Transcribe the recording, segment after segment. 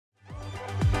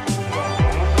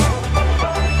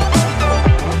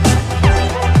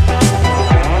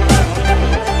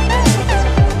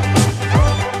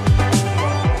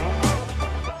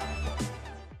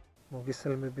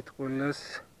გასალმებით ყველას.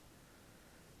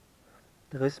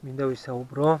 დღეს მინდა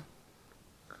ვისაუბრო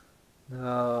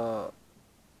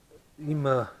იმ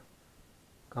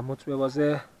გამოწვევაზე,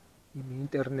 იმ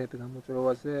ინტერნეტ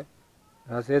გამოწვევაზე,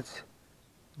 რაზეც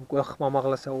უკვე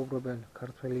ხმამაღლა საუბრობენ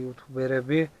ქართველი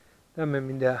იუთუბერები და მე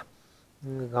მინდა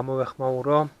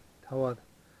გამოვეხმაურო თავად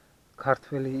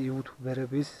ქართველი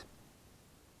იუთუბერების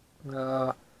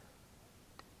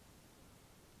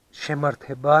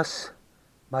შემართებას,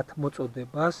 მათ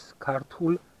მოწოდებას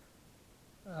ქართულ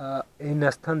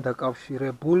ენასთან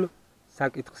დაკავშირებულ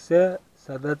საკითხზე,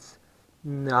 სადაც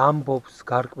ამბობს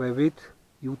გარკვევით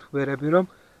იუთუბერები, რომ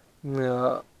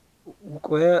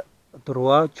უკვე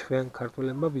დროა ჩვენ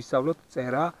ქართველებმა ვისწავლოთ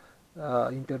წერა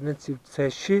ინტერნეტ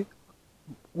სივრცეში.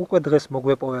 უკვე დღეს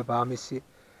მოგვეპოვება ამისი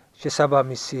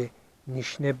შესაბამისი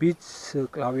ნიშნებიც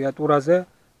კლავიატურაზე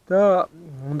და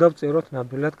უნდა ვწეროთ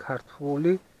ნამდვილად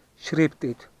ქართული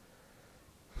შრიფტით.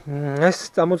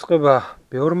 ეს წამოწყება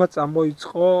ბევრმა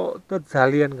წამოიწყო და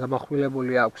ძალიან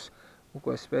გამახვილებული აქვს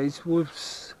უკვე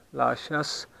Facebook-ს,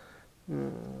 ლაშას,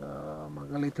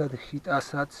 მაგალითად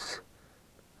ჰიტასაც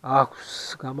აქვს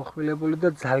გამახვილებული და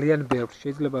ძალიან ბევრს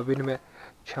შეიძლება ვინმე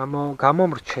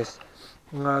გამომრჩეს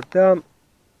და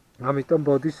ამიტომ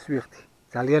ბოდიშს ვიხდი.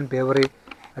 ძალიან ბევრი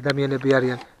ადამიანები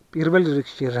არიან. პირველ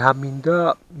რიგში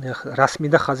რას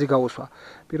მინდა ხაზი გაუსვა.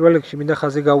 პირველ რიგში მინდა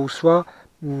ხაზი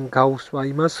გაუსვა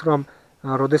იმას, რომ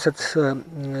როდესაც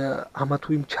ამა თუ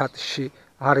იმ ჩატში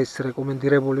არის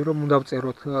რეკომენდირებული, რომ უნდა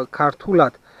ვწეროთ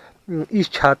ქართულად, ის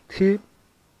ჩატი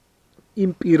იმ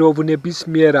პიროვნების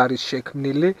მიერ არის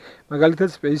შექმნილი. მაგალითად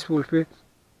Facebook-ში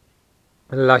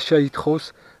ლაშა ითხოვს,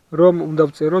 რომ უნდა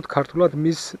ვწეროთ ქართულად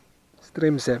მის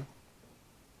სტრიმზე.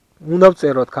 უნდა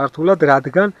ვწეროთ ქართულად,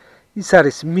 რადგან ის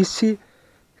არის მისი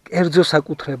კერძო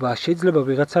საკუთრება. შეიძლება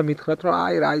ვიღაცა მითხრათ, რომ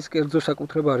რა ის კერძო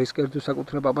საკუთრება, რის კერძო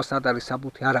საკუთრება, სად არის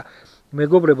საბუთი? არა.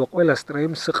 მეგობრებო, ყველა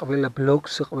სტრიმს, ყველა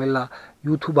ბლოგს, ყველა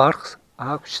YouTube არხს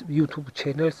აქვს, YouTube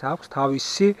channel-ს აქვს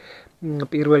თავისი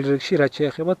პირველ რიგში, რაც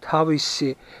შეეხება თავისი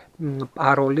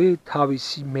პაროლი,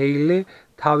 თავისი მეილი,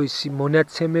 თავისი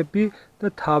მონაცემები და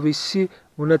თავისი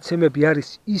მონაცემები არის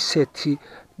ისეთი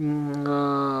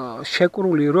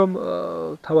შეკრული, რომ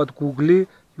თავად Google,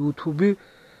 YouTube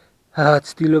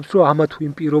ცდილობს, რომ ამა თუ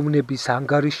იმ პიროვნების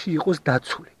ანგარიში იყოს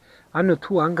დაცული. ანუ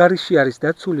თუ ანგარიში არის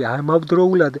დაცული,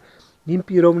 ამავდროულად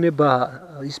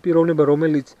ის პიროვნება,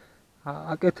 რომელიც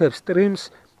აკეთებს სტრიმს,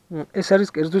 ეს არის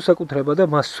კერძო საკუთრება და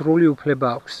მას სრული უფლება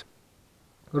აქვს,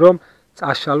 რომ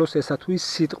წაშალოს ესა თუ ის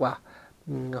სიტყვა.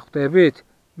 ხვდებით?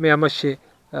 მე ამაში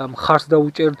მხარს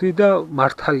დაუჭერდი და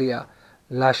მართალია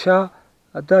ლაშა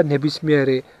და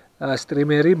ნებისმიერი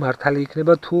სტრიმერი მართალი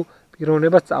იქნება თუ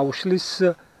პიროვნებას წაუშლის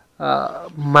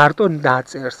მარტო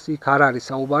ნაწერს. იქ არ არის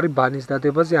საუბარი ბანის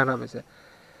დადებაზე ან ამაზე.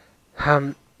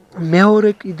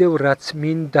 მეორე კიდევ რაც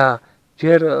მინდა,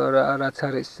 ჯერ რაც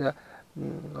არის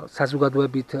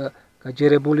საზოგადოებით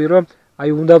გაჯერებული, რომ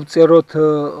უნდა ვწეროთ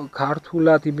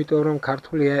ქართულად, იმიტომ რომ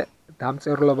ქართული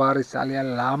დამწერლობა არის ძალიან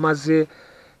ლამაზი.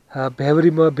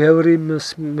 ბევრი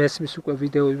მესმის უკვე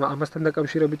ვიდეო ამასთან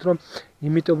დაკავშირებით, რომ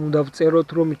იმიტომ უნდა ვწეროთ,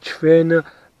 რომ ჩვენ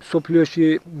მსოფლიოში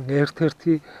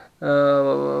ერთ-ერთი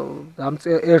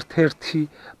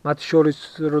მათ შორის,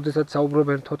 როდესაც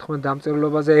საუბრობენ თოთხმეტ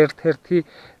დამწერლობაზე, ერთ-ერთი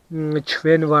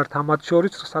ჩვენ ვართ ამათ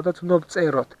შორის, სადაც უნდა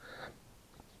ვწეროთ.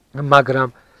 მაგრამ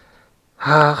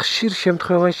ხშირ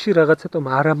შემთხვევაში რაღაცათომ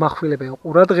არ ამახვილებენ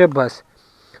ყურადღებას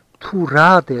თუ რა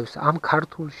ადევს ამ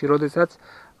ქართულში, როდესაც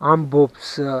ამბობს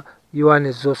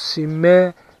ივანე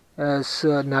ზოსიმეს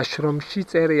ნაშრომში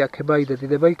წერია ქებაიდა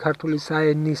დიდებაი ქართული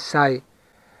საენისაი,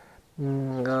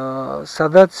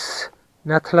 სადაც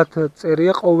ნათლად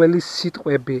წერია ყოველი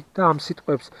სიტყვები და ამ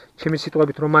სიტყვებს ჩემი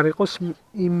სიტყვებით რომ არ იყოს,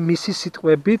 მისი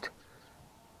სიტყვებით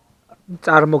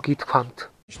წარმოგითქვამთ.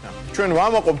 ჩვენ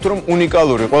ვამაყობთ, რომ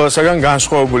უნიკალური, ყველასაგან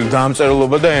განსხვავებული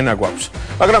დამწერლობა და ენა გვაქვს.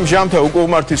 მაგრამ ჟამთა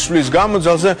უკუღმართის სვლის გამო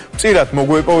ძალზე მწირად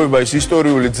მოგვეპოვება ის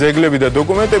ისტორიული ძეგლები და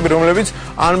დოკუმენტები, რომლებიც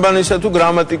ანბანისა თუ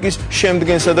გრამატიკის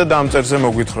შემდგენსა და დამწერზე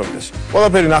მოგვითხრობდეს.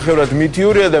 ყველაფერი ნახევრად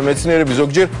მითიურია და მეცნიერები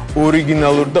ზოგჯერ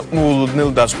ორიგინალურ და მოულოდნელ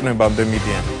დასკვნებამდე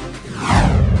მიდიან.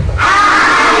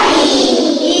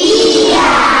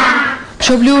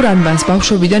 მშობლიურ ანბანს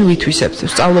ბავშვობიდან ვითვისებთ.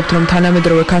 ვსწავლობთ, რომ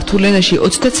თანამედროვე ქართულ ენაში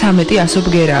 33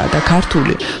 ასობგერაა და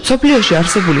ქართული მსოფლიოში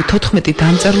არსებული 14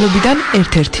 დამწერლობიდან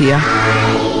ერთ-ერთია.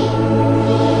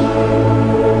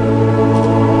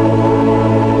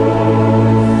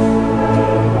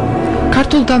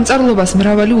 ქართულ დამწერლობას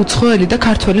მრავალი უცხოელი და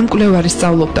ქართველი მკვლევარი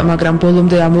სწავლობდა, მაგრამ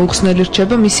ბოლომდე ამოუხსნელი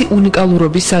რჩება მისი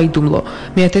უნიკალურობის საიდუმლო.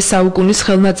 მე-10 საუკუნის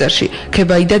ხელნაწერში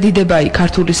ქებაიდა დიდებაი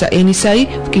ქართულისა ენისაი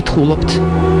ვკითხულობთ.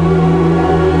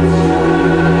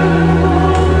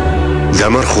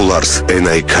 დამარხულარს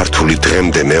ენაი ქართული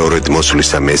დღემდე მეორედ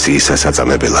მოსვლისა მესიისას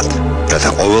აწამებელად,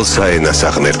 რათა ყოველსა ენას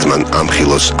აღმერთმან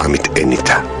ამხილოს ამით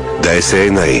ენითა. და ესე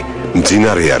ენაი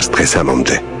მძინარე არს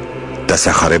დღესამომდე და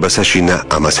სახარებასაშინა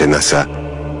ამას ენასა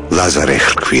ლაზარე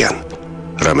ხრქვიან.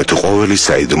 რამე თუ ყოველი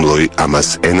საიდუმლოი ამას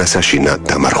ენასაშინა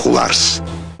დამარხულარს.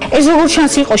 ეს როგორც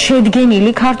ჩანს იყო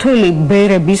შედგენილი ქართველი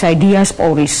ბერების, აი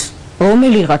დიასპორის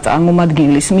რომელიღაც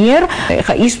წარმომადგენლის მიერ,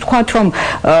 ეხა ის თქვათ რომ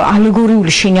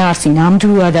ალეგორიული შინაარსი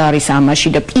ნამდვილად არის ამაში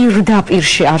და პირდაპირ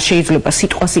არ შეიძლება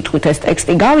სიტყვასიტყვით ეს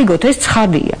ტექსტი გავიგოთ, ეს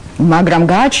ცხადია. მაგრამ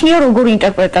გააჩნია როგორ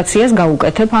ინტერპრეტაციას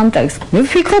გაუკეთებ ამ ტექსტს. მე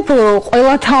ვფიქრობ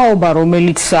ყველა თაობა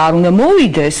რომელიც არ უნდა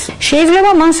მოვიდეს,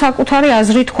 შეიძლება მან საკუთარი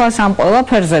აზრი თქვას ამ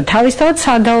ყველაფერზე, თავისთავად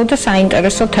სადაო და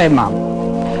საინტერესო თემა.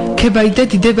 ქებაი და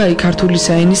დიდებაი ქართული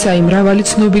საენის აი მრავალი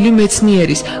ცნობილი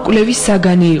მეცნიერის კვლევის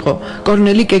საგანი იყო.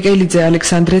 კორნელი კეკელიძე,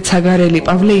 ალექსანდრე ცაგარელი,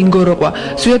 პავლე ინგოროყვა,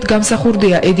 ზუსტად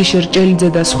გამსახურდია ედიშე რჭელიძე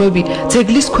და სხვები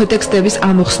ძეგლის ქვეტექსტების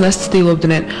ამოხსნას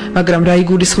ცდილობდნენ, მაგრამ რა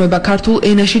იგულისხმება ქართულ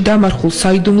ენაში დამარხულ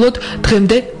საიდუმლოდ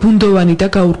დღემდე ბუნდოვანი და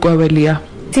გაურკვეველია.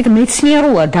 ცით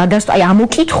მეცნიერულად დადასტურებული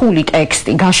ამოკითხული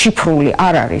ტექსტი გაშიფრული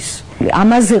არ არის.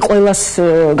 ამაზე ყველას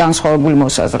განსხვავებული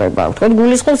მოსაზრება აქვს. თქო,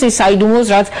 გულისხმობს ის საიდუმლოს,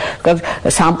 რაც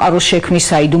სამყაროს შექმნის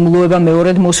საიდუმლოება,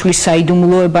 მეორედ მოსვლის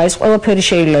საიდუმლოება, ეს ყველაფერი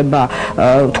შეიძლება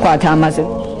თქვათ ამაზე.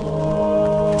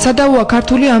 სადაოა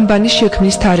ქართული ანბანის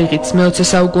შექმნის თარიღიც. მე-20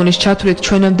 საუკუნის ჩათვლით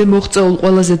ჩვენამდე მოღწეულ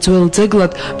ყველაზე ძველ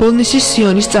ძეგლად ბოლნისის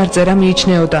სიონის წარწერა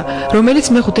მიიჩნეოდა, რომელიც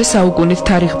მე-5 საუკუნით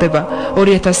თარიღდება.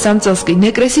 2003 წელს კი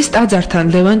ნეკრესის ტაძართან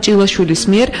ლევან ჭილაშვილის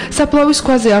მიერ საფლავის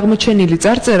ქვაზე აღმოჩენილი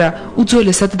წარწერა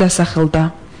უძველესად დასახელდა.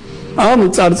 ამ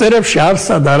წარწერებში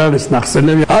არსად არ არის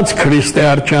ნახსენები, არც ქრისტე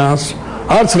არ ჩანს.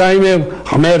 არც რაიმე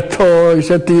ღმერთო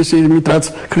ისეთი იმითაც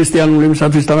ქრისტიანული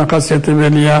იმისათვის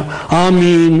დამახასიათებელია,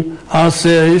 ამინ,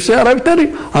 ასე, ისე არავითარი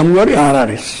ამგვარი არ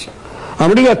არის.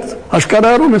 ამრიგად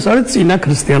აშკარაა რომ ეს არის წინა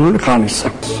ქრისტიანული ხანისა.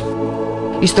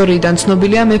 ისტორიიდან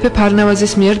ცნობილია მეფე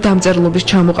ფარნავაზის მიერ დამწერლობის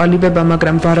ჩამოყალიბება,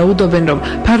 მაგრამ ვარაუდობენ, რომ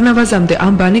ფარნავაზამდე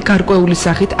ანბანი გარკვეული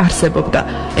სახით არსებობდა.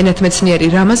 ენათმეცნიერი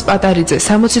რამაზ პატარიძე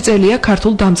 60 წელია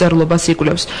ქართულ დამწერლობას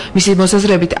იკვლევს. მისი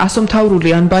მოსაზრებით ასომთავრული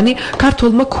ანბანი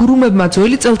ქართველმა ქურუმებმა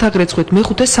ძველი წელთაღრიცხვით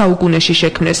მე-5 საუკუნეში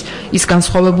შექმნეს. ის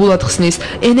განსხვავებულად ხსნის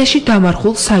ენაში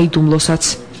დამარხულ საიდუმლოსაც.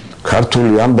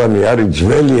 ქართული ანბანი არის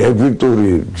ძველი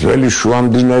ეგვიპტური, ძველი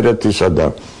შუამდინარეთისა და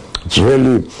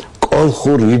ძველი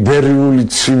კოლხური იბერიული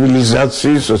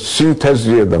ცივილიზაციის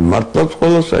სინთეზია და მართლაც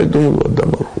ყველა საიდუმლოა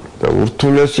დამარხული და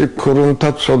ურთულესი ქურუმთა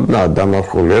ცოდნაა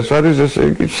დამარხული. ეს არის ესე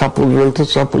იგი საფუძველთა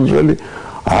საფუძველი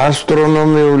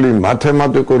ასტრონომიული,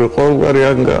 მათემატიკური ყოველგვარი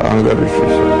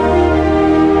ანგარიშისა.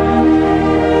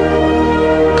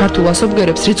 ქართულ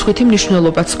ასობგერებს რიცხვითი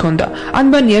მნიშვნელობაც ჰქონდა.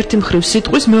 ანბანი ერთი მხრივ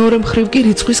სიტყვის, მეორე მხრივ კი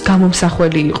რიცხვის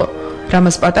გამომსახველი იყო.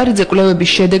 რამაზ პატარიძე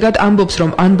კვლევების შედეგად ამბობს,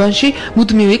 რომ ანბანში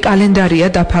მუდმივი კალენდარია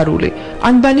დაფარული.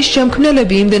 ანბანის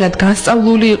შემქმნელები იმდენად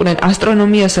განსწავლული იყვნენ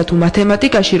ასტრონომიასა თუ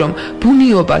მათემატიკაში, რომ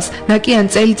ბუნიობას, ნაკიან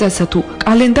წელიწადსა თუ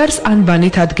კალენდარს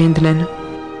ანბანით ადგენდნენ.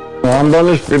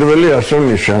 ანბანის პირველი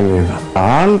ასო-ნიშანი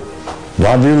ან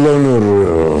ბაბილონურ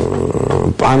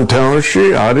პანთეონში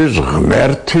არის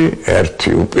ღმერთი,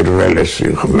 ერთი უპირველესი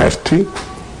ღმერთი,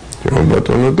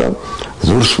 ბატონო და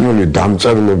ზურსმული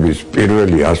დამწერლობის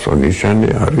პირველი ასო-ნიშანი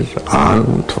არის ან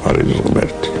მთვარის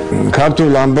ღმერთი.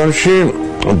 ქართულ ანბანში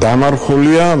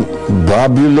დამარხულია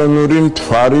ბაბილონური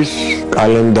მთვარის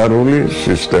კალენდარული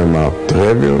სისტემა.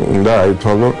 დღები უნდა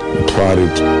აითვალო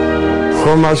მთვარით.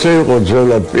 ხომ ასე იყო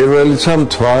ძველად პირველიცა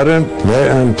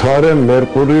მთვარე,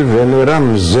 მერკური, ვენერა,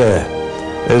 მზე.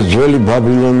 ეს ძველი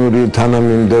ბაბილონური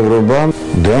თანამიმდევრობა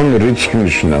დონ რიცხვს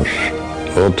ნიშნავს.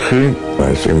 4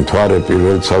 ეს მთვარე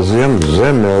პირველ ცაზია, მზე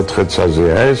მეოთხე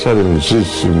ცაზია. ეს არის მზის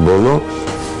სიმბოლო.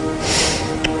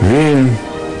 ვინ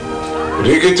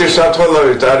რიგითი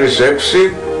სათვალავით არის 6,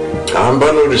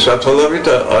 ანბანური სათვალავით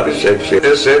არის 6.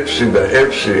 ეს 6 და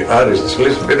 6 არის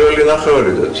წლის პირველი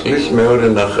ნახევარი და წლის მეორე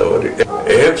ნახევარი.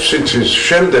 6 წლის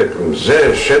შემდეგ მზე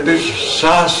შედის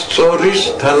სასწორის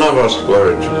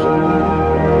თანავარსკვლავედში.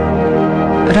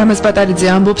 რამაზ პატარიძე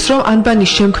ამბობს, რომ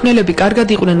ანბანის შემქმნელები კარგად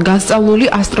იყვნენ განსწავლული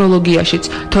ასტროლოგიაშიც.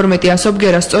 12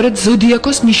 ასობგერა სწორედ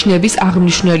ზოდიაქოს ნიშნების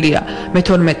აღმნიშვნელია.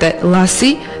 მე-12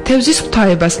 ლასი თევზის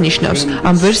ღვთაებას ნიშნავს.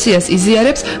 ამ ვერსიას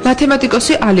იზიარებს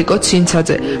მათემატიკოსი ალიკო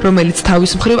ცინცაძე, რომელიც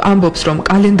თავის მხრივ ამბობს, რომ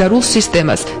კალენდარულ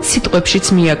სისტემას სიტყვებშიც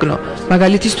მიაგნო.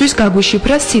 მაგალითისთვის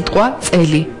გაგვიშიფრა სიტყვა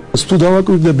წელი. თუ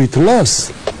დავაკვირდებით ლას,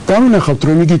 დავინახავთ,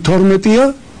 რომ იგი 12-ია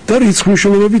და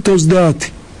რიცხვმშობლობით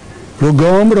 30. რომ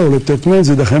გავამრავლებთ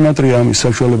ერთმანეთზე და ხემატრია ამის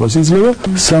საშუალებას იძლევა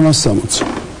 360.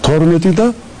 12 და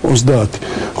 30.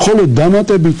 ხოლო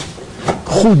დამატებით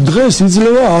 5 დღეს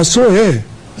იძლევა 100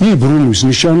 ბრუნვის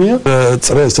ნიშანია,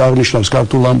 წერეს აღნიშნავს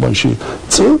ქართულ ამბანში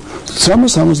წ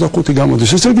 365 გამოდის.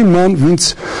 ესე იგი, მან ვინც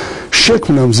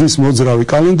შექმნა მზის მოძრავი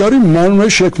კალენდარი, მანვე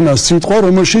შექმნა სიტყვა,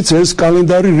 რომელშიც ეს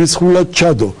კალენდარი რიცხულად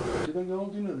ჩადო.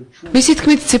 მისი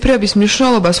თქმით, ციფრების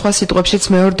მნიშვნელობა სხვა სიტყვებშიც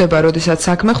მეორდება, როდესაც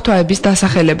საქმე ღვთაების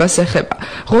დასახელებას ეხება.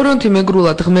 ღორონთი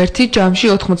მეგრულად ღმერთი ჯამში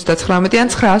 99 ან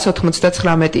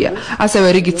 999-ია. ასევე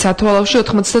რიგით სათვალავში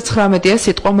 99-ია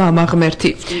სიტყვა მამა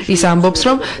ღმერთი. ის ამბობს,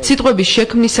 რომ სიტყვების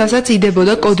შექმნისასაც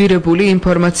იდებოდა კოდირებული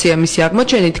ინფორმაცია. მისი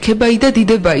აღმოჩენით, ქებაი და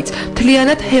დიდებაიც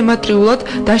მთლიანად ჰემატრიულად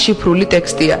დაშიფრული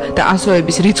ტექსტია და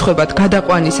ასოების რიცხვებად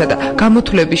გადაყვანისა და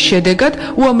გამოთვლების შედეგად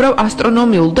უამრავ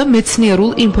ასტრონომიულ და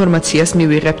მეცნიერულ ინფორმაციას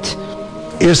მივიღებთ.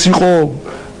 ეს იყო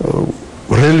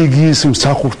რელიგიის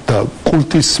მსახურთა,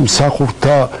 კულტის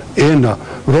მსახურთა ენა,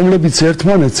 რომლებიც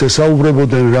ერთმანეთს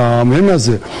ესაუბრებოდნენ რა ამ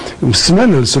ენაზე,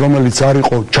 მსმენელს, რომელიც არ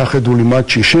იყო ჩახედული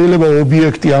მათში, შეიძლება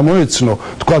ობიექტი ამოეცნო,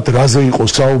 თქვათ რაზე იყო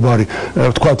საუბარი,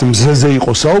 თქვათ მზეზე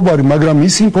იყო საუბარი, მაგრამ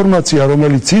ის ინფორმაცია,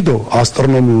 რომელიც იდო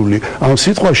ასტრონომიული ამ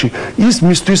სიტყვაში, ის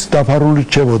მისთვის დაფარული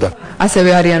რჩებოდა. ასევე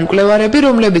არიან მკვლევარები,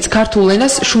 რომლებიც ქართულ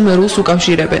ენას შუმერულს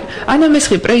უკავშირებენ. ანა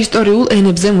მესხი პრეისტორიულ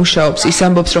ენებზე მუშაობს. ის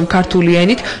ამბობს, რომ ქართული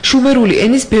ენით შუმერული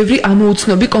ენის ბევრი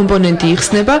ამოუცნობი კომპონენტი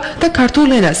იხსნება და ქართულ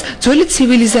ენას ძველი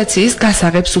ცივილიზაციის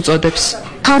გასაღებს უწოდებს.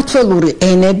 ქართველური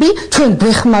ენები ჩვენ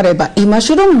გვეხმარება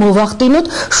იმაში, რომ მოვახდინოთ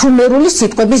შუმერული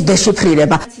სიტყვების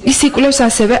დეშიფრირება. ის იკვლევს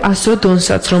ასევე ასო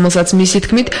დონსაც, რომელსაც მისი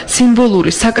თქმით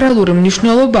სიმბოლური, საკრალური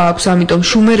მნიშვნელობა აქვს, ამიტომ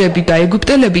შუმერები და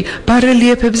ეგვიპტელები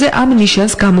ბარელიეფებზე ამ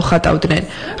ნიშანს გამოხატავდნენ,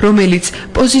 რომელიც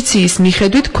პოზიციის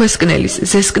მიხედვით ქვესკნელის,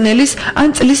 ზესკნელის ან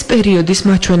წლის პერიოდის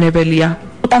მაჩვენებელია.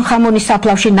 ტანხამონის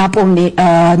საფლავში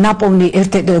ნაპოვნი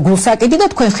ერთ-ერთი გულსაკიდი და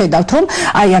თქვენ ხედავთ, რომ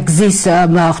აი აქ გზის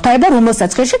ღვთაება,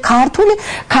 რომელსაც ხელში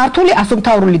ქართული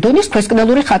ასომთავრული დონის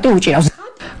ქვესკნელური ხატი უჭირავს.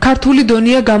 ქართული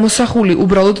დონია გამოსახული,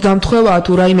 უბრალოდ დამთხევაა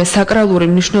თუ რაიმე საკრალური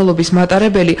მნიშვნელობის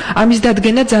მატარებელი, ამის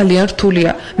დადგენა ძალიან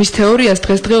რთულია. მის თეორიას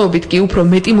დღესდღეობით კი უფრო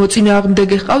მეტი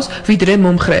მოწინააღმდეგე ჰყავს, ვიდრე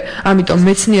მომხრე. ამიტომ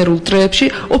მეცნიერულ წრეებში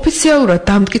ოფიციალურად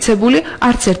დამტკიცებული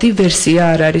არც ერთი ვერსია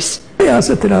არ არის.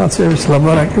 ასეთი რაღაცების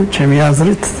ლაბორატორი, ჩემი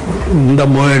აზრით, უნდა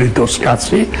მოერიდოს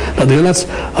კაცი, რადგანაც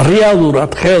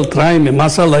რეალურად ხელთ რაიმე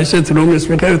მასალა ისეთი, რომლის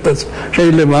მიხედვითაც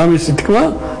შეიძლება ამისი თქმა,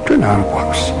 ჩვენ არ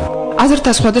გვაქვს.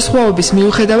 აზრთა სხვადასხვაობის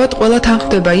მიუხედავად ყველა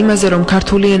თანხმდება იმაზე, რომ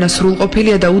ქართული ენა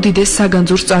სრულყოფილია და უდიდეს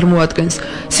საგანძურს წარმოადგენს.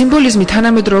 სიმბოლიზმი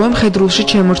თანამედროვე მხედრულში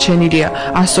შემორჩენილია.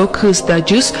 ასო, ქს და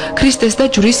ჯს ქრისტეს და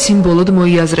ჯვრის სიმბოლოდ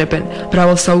მოიაზრებენ.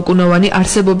 მრავალსაუკუნოვანი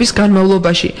არსებობის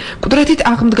განმავლობაში მკვდრეთით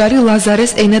აღმდგარი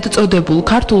ლაზარეს ენად წოდებულ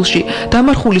ქართულში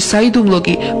დამარხული საიდუმლო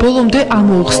კი ბოლომდე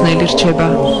ამოუხსნელი რჩება.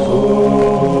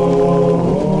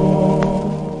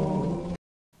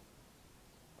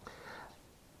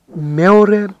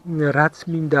 მეორე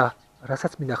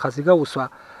რასაც მინდა ხაზი გაუსვა,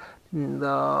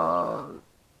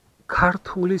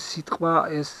 ქართული სიტყვა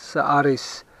ეს არის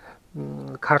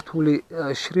ქართული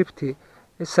შრიფტი,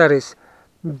 ეს არის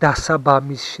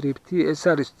დასაბამის შრიფტი, ეს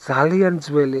არის ძალიან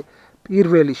ძველი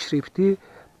პირველი შრიფტი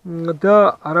და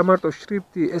არა მარტო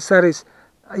შრიფტი, ეს არის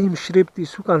იმ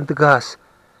შრიფტის უკან დგას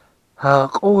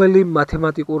ყოველი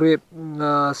მათემატიკური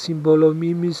სიმბოლო,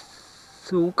 მიმის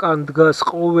უკან დგას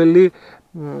ყოველი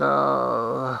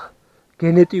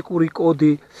გენეტიკური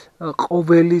კოდი,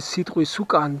 ყოველი სიტყვის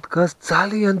უკან დგას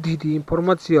ძალიან დიდი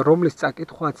ინფორმაცია, რომლის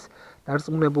წაკითხვაც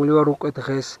დარწმუნებული ვარ უკვე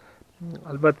დღეს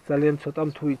ალბათ ძალიან ცოტამ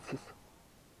თუ იცის.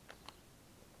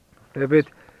 ხვდებით?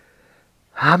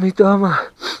 ამიტომ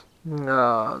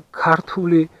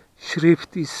ქართული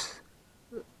შრიფტის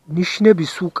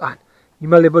ნიშნების უკან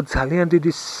იმალება ძალიან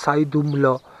დიდი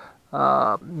საიდუმლო,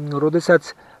 როდესაც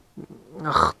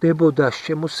ხდებოდა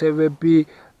შემოსევები,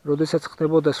 როდესაც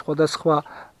ხდებოდა სხვადასხვა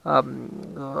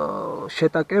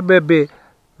შეტაკებები,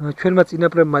 ჩვენმა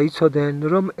წინაპრებმა იცოდნენ,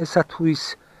 რომ ესა თუ ის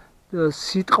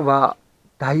სიტყვა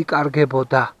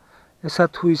დაიკარგებოდა, ესა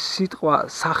თუ ის სიტყვა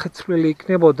სახეცვლილი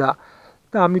იქნებოდა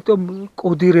და ამიტომ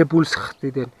კოდირებულს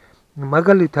ხდიდნენ.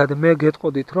 მაგალითად, მე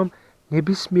გეტყოდით, რომ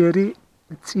ნებისმიერი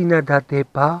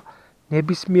წინადადება,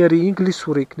 ნებისმიერი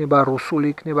ინგლისური იქნება,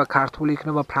 რუსული იქნება, ქართული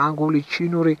იქნება, ფრანგული,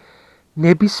 ჩინური,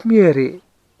 ნებისმიერი,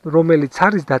 რომელიც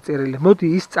არის დაწერილი, მოდი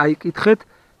ის წაიკითხეთ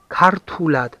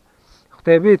ქართულად.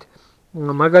 ხვდებით?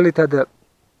 მაგალითად,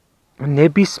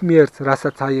 ნებისმიერს,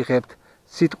 რასაც აიღებთ,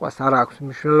 სიტყვას არ აქვს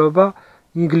მნიშვნელობა,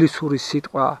 ინგლისური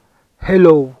სიტყვა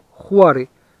hello, ხუარი,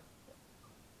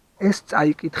 ეს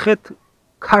წაიკითხეთ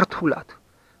ქართულად.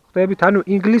 ხვდებით? ანუ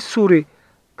ინგლისური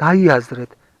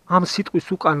გაიაზრეთ ამ სიტყვის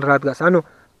უკან რა დგას, ანუ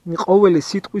ყოველი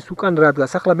სიტყვის უკან რა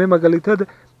დგას. ახლა მე მაგალითად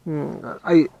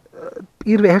აი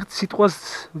პირველ ერთ სიტყვას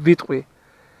ვიტყვი.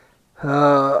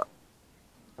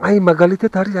 აი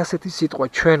მაგალითად არის ასეთი სიტყვა,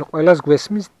 ჩვენ ყველას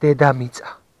გვესმის დედამიწა.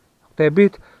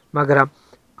 ხვდებით? მაგრამ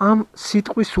ამ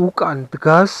სიტყვის უკან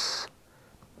დგას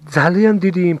ძალიან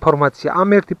დიდი ინფორმაცია. ამ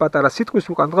ერთი პატარა სიტყვის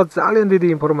უკან დგას ძალიან დიდი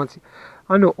ინფორმაცია.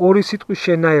 ანუ ორი სიტყვის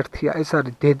შენაერთია, ეს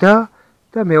არის დედა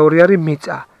და მეორე არის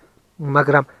მიწა.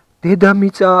 მაგრამ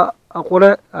დედამიწა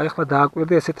ახლა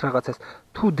დააკვირდე ესეთ რაღაცას.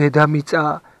 თუ დედამიწა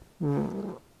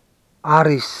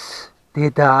არის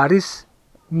დედა არის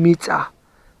მიწა.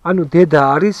 ანუ დედა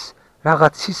არის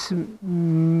რაღაცის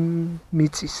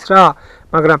მიწის რა,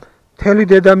 მაგრამ მთელი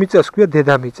დედამიწას ქვია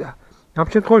დედამიწა. ამ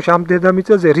შემთხვევაში ამ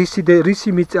დედამიწაზე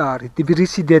რისი მიწა არის,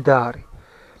 რისი დედა არის.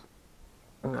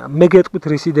 მე გეტყვით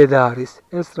რისი დედა არის.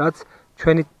 ეს რაც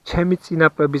ჩემი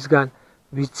წინაპრებისგან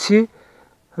ვიცი,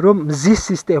 რომ მზის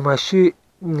სისტემაში,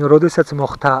 როდესაც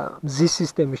მოხდა მზის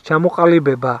სისტემის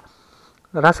ჩამოყალიბება,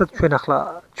 რასაც ჩვენ ახლა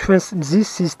ჩვენს მზის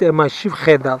სისტემაში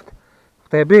ვხედავთ,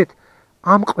 ხვდებით?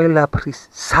 ამ ყველაფრის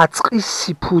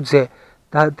საწყისი ფუძე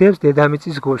დადევს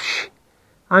დედამიწის გულში.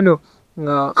 ანუ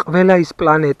ყველა ის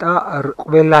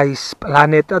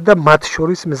პლანეტა და მათ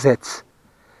შორის მზეც.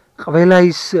 ყველა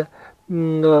ის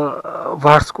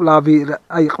ვარსკვლავი,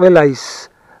 ყველა ის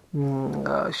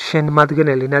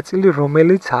შენმადგენელი ნაწილი,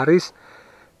 რომელიც არის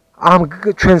ამ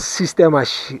ჩვენს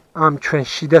სისტემაში, ამ ჩვენ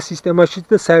შიდა სისტემაშიც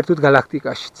და საერთოდ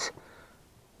galaktikაშიც.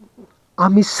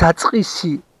 ამის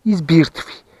საწყისი ის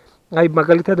ბირთვი.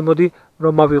 მაგალითად მოდი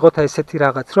რომ ავიღოთ ესეთი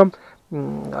რაღაც, რომ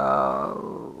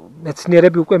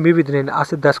მეცნიერები უკვე მივიდნენ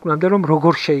ასე დასკვნამდე, რომ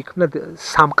როგორ შეიქმნა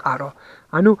სამყარო.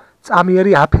 ანუ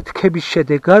წამიერი აფეთქების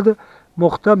შედეგად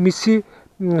მოხდა მისი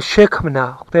შექმნა,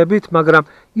 ხვდებით, მაგრამ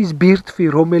ის ბირთვი,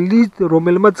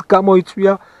 რომელმაც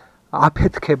გამოიწვია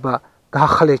აფეთქება,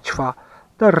 გახლეჩვა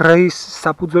და რეის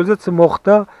საფუძველზეც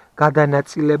მოხდა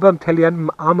გადანაწილება მთელი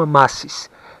ამ მასის.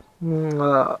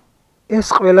 ეს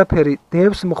ყველაფერი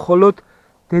დევს მხოლოდ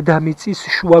დედამიწის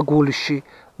შუაგულში,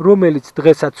 რომელიც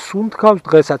დღესაც სუნთქავს,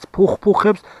 დღესაც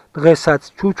ფუხფუხებს, დღესაც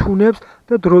ჩუჩუნებს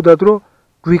და დროდადრო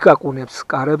გვიკაკუნებს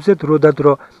კარებზე,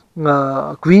 დროდადრო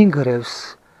გვინგრევს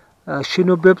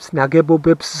შენობებს,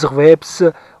 ნაგებობებს, ზღვებს,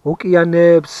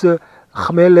 ოკეანეებს,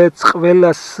 ხმელეთს,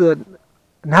 ყველას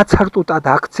ნაცარტუტად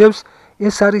აქცევს.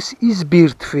 ეს არის ის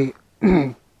ბირთვი,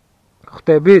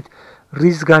 ხვდებით,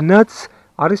 რისგანაც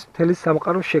არის მთელი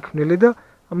სამყარო შექმნილი და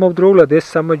ამავდროულად ეს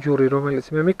სამაჯური, რომელიც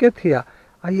მე მიკეთია,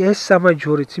 ეს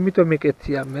სამაჯურიც იმიტომ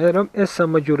მიკეთია მე, რომ ეს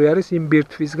სამაჯური არის იმ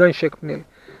ბირთვისგან შექმნილი.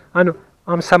 ანუ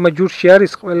ამ სამაჯურში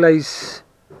არის ყველა ის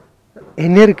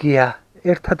ენერგია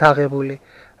ერთად აღებული,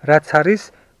 რაც არის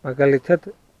მაგალითად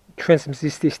ჩვენს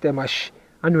მზის სისტემაში.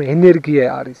 ანუ ენერგია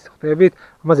არის, ხვდებით?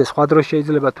 ამაზე სხვა დროს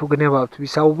შეიძლება თუ გნებავთ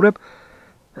ვისაუბრებ.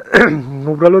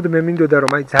 უბრალოდ მე მინდოდა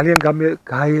რომ ძალიან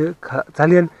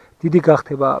დიდი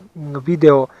გახდება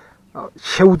ვიდეო,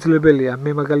 შეუძლებელია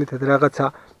მე მაგალითად რაღაცა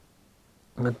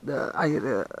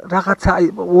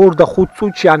 2 და 5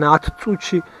 წუთში ან 10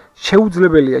 წუთში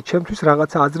შეუძლებელია ჩემთვის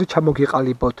რაღაცა აზრი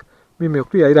ჩამოგიყალიბოთ.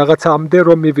 მიმეხვდი, რაღაცამდე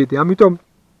რომ მივიდი. ამიტომ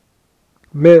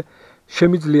მე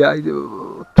შემიძლია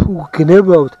თუ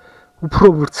გნებავთ უფრო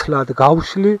ვრცლად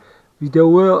გავშლი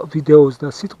ვიდეოს და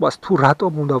სიტყვას თუ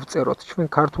რატომ უნდა ვწეროთ. ჩვენ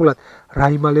ქართულად რა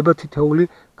იმალება თითეული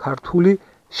ქართული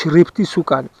შრიფტის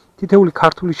უკან. თითეული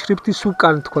ქართული შრიფტის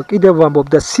უკან თქვა, კიდევ ვამბობ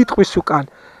და სიტყვის უკან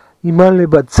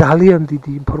იმალება ძალიან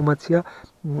დიდი ინფორმაცია,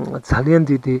 ძალიან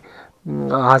დიდი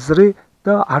აზრი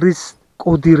და არის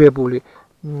კოდირებული.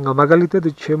 მაგალითად,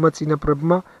 ჩემმა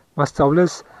წინაპრებმა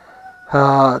მასწავლეს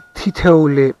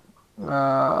თითეული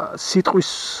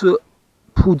სიტყვის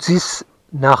ფუძის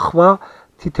ნახვა,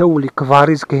 თითეული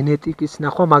გვარის გენეტიკის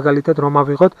ნახვა, მაგალითად რომ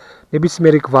ავიღოთ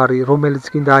ნებისმიერი გვარი, რომელიც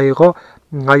გინდა აიღო,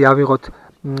 ავიღოთ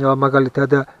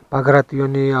მაგალითად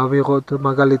ბაგრატიონი, ავიღოთ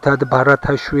მაგალითად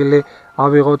ბარათაშვილი,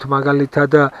 ავიღოთ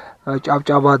მაგალითად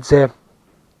ჭავჭავაძე,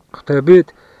 ხვდებით?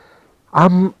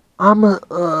 ამ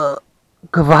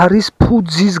გვარის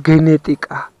ფუძის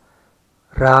გენეტიკა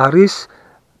რა არის?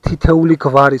 თითეული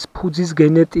გვარის ფუძის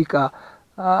გენეტიკა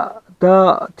და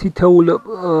თითეულ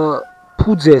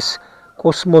ფუძეს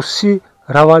კოსმოსი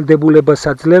რა ვალდებულებას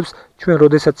აძლევს. ჩვენ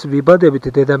როდესაც ვიბადებით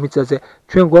დედამიწაზე,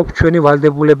 ჩვენ გვაქვს ჩვენი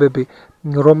ვალდებულებები,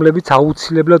 რომლებიც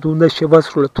აუცილებლად უნდა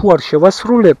შევასრულოთ. თუ არ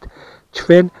შევასრულებთ,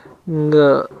 ჩვენ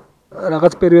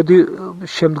რაღაც პერიოდი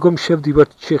შემდგომ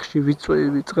შევდივართ ჩიხში,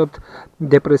 ვიწყებთ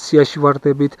დეპრესიაში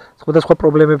ვარდებით, სხვადასხვა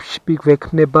პრობლემებში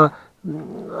გვექნება,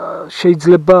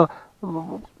 შეიძლება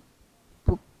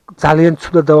ძალიან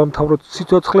ცუდად დავამთავროთ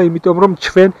სიცოცხლე, იმიტომ რომ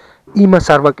ჩვენ იმას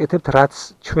არ ვაკეთებთ, რაც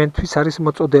ჩვენთვის არის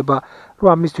მოწოდება, რომ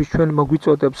ამისთვის ჩვენ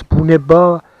მოგვიწოდებს ბუნება,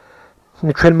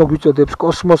 ჩვენ მოგვიწოდებს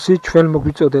კოსმოსი, ჩვენ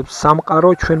მოგვიწოდებს სამყარო,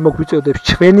 ჩვენ მოგვიწოდებს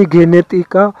ჩვენი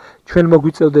გენეტიკა, ჩვენ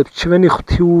მოგვიწოდებს ჩვენი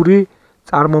ღვთიური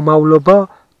წარმომავლობა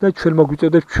და ჩვენ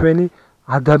მოგვიწოდებს ჩვენი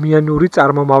ადამიანური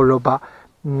წარმომავლობა.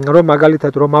 რომ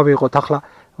მაგალითად რომ ავიღოთ ახლა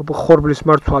ხორბლის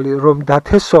მარცვალი რომ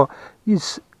დათესო,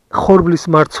 ის ხორბლის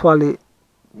მარცვალი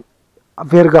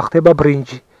ვერ გახდება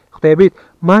ბრინჯი. ხვდებით?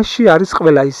 მასში არის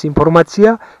ყველა ის ინფორმაცია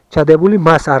ჩადებული,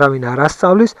 მას არავინ არ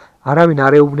ასწავლის, არავინ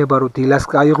არ ეუბნება რომ დილას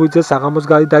გაიღვიძე, საღამოს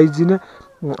დაიძინე,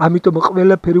 ამიტომ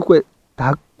ყველაფერი უკვე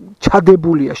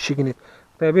ჩადებულია შიგნით.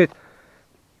 ხვდებით?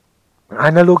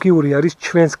 ანალოგიური არის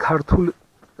ჩვენს ქართულ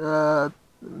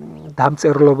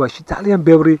დამწერლობაში. ძალიან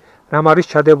ბევრი რამ არის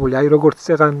ჩადებული. აი როგორც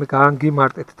წეგან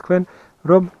გაანგიმარტეთ თქვენ,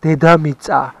 რომ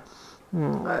დედამიწა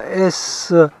ეს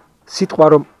სიტყვა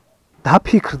რომ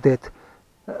დაფიქრდეთ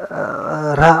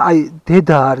რა აი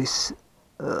დედა არის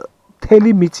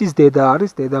მთელი მიწის დედა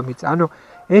არის დედამიწა. ანუ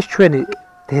ეს ჩვენი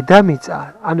დედამიწა,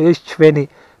 ანუ ეს ჩვენი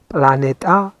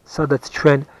პლანეტა, სადაც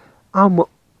ჩვენ ამ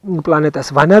პლანეტას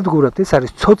ვანადგურებთ, ეს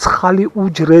არის ცოცხალი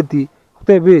უჯრედი.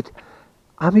 ხვდებით?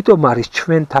 ამიტომ არის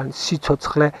ჩვენთან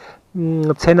სიცოცხლე,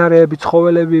 მცენარეები,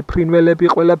 ცხოველები, ფრინველები,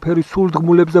 ყველაფერი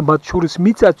სულდგმულებს და მათ შორის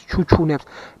მიწაც ჩუჩუნებს,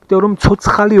 იმიტომ რომ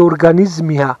ცოცხალი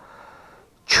ორგანიზმია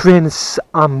ჩვენს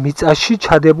ამ მიწაში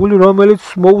ჩადებული, რომელიც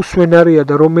მოუსვენარია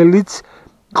და რომელიც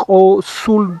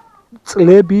სულ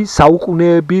წლები,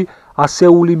 საუკუნეები,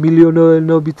 ასეული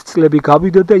მილიონობით წლები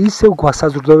გავიდა და ისევ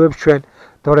გვასაზრდოებს ჩვენ,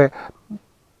 თორე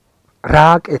რა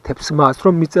აკეთებს მას,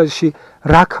 რომ მიწაში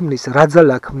რა ქმნის, რა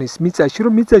ძალა ქმნის მიწაში,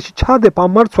 რომ მიწაში ჩადებ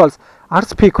ამ მარცვალს, არც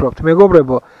ფიქრობთ,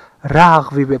 მეგობრებო, რა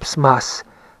აღვივებს მას,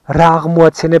 რა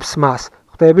აღმოაცენებს მას.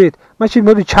 ხვდებით? მაშინ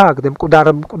მოდი ჩააგდე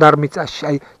მკვდარ მიწაში,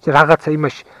 აი რაღაცა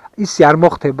იმაში ისე არ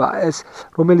მოხდება ეს,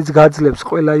 რომელიც გაძლევს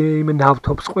ყველა იმ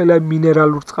ნავთობს, ყველა იმ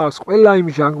მინერალურ წყალს, ყველა იმ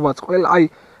ჟანგბადს, ყველა აი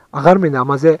აღარ მინდა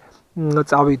ამაზე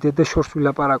წავიდეთ და შორს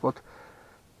ვილაპარაკოთ.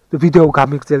 ვიდეო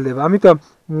გამიგრძელდება. ამიტომ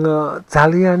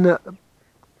ძალიან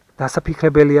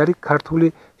დასაფიქრებელი არის ქართული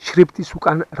შრიფტის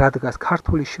უკან რა დგას.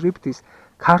 ქართული შრიფტის,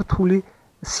 ქართული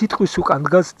სიტყვის უკან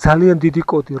დგას ძალიან დიდი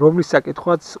კოდი, რომლის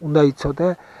საკითხვაც უნდა იცოდე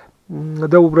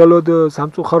და უბრალოდ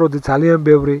სამწუხაროდ ძალიან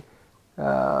ბევრი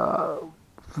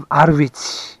არ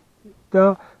ვიცი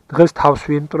და დღეს თავს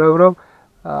ვიმტრევ რომ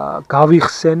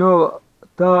გავიხსენო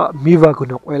და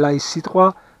მივაგნო ყველა ის სიტყვა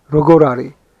როგორ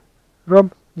არის, რომ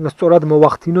სწორად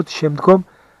მოვახდინოთ შემდგომ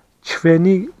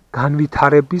ჩვენი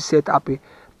განვითარების ეტაპი.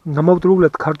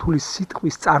 გამოვდროულად ქართული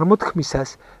სიტყვის წარმოთქმისას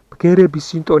ბგერების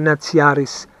ინტონაცია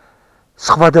არის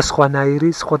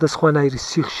სხვადასხვანაირი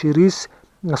სიხშირის,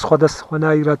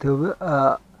 სხვადასხვანაირად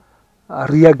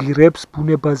რეაგირებს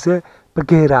ბუნებაზე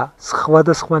ბგერა,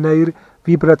 სხვადასხვანაირ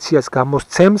ვიბრაციას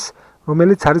გამოსცემს,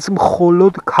 რომელიც არის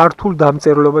მხოლოდ ქართულ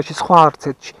დამწერლობაში, სხვა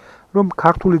არცეთში. რომ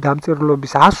ქართული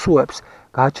დამწერლობის ასოებს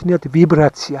გააჩნიათ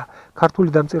ვიბრაცია, ქართული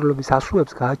დამწერლობის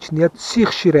ასოებს გააჩნიათ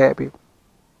სიხშირეები,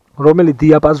 რომელი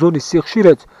დიაპაზონის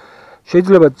სიხშირეც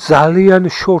შეიძლება ძალიან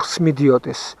შორს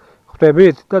მიდიოდეს.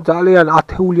 ხვდებით? და ძალიან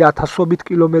ათეული ათასობით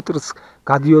კილომეტრს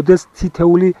გადიოდეს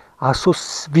თითეული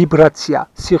ასოს ვიბრაცია,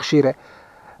 სიხშირე.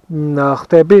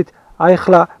 ხვდებით? აი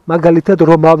ახლა მაგალითად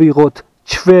რომ ავიღოთ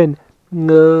ჩვენ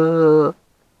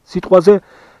სიტყვაზე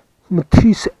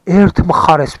მთის ერთ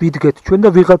მხარეს ვიდგეთ ჩვენ და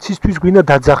ვიღაცისთვის გვინდა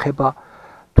დაძახება.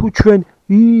 თუ ჩვენ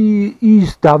ის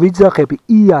დავიძახებ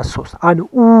იასოს, ან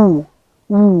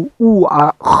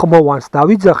ხმოვანს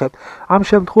დავიძახებ, ამ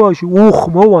შემთხვევაში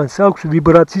ხმოვანს აქვს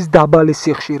ვიბრაციის დაბალი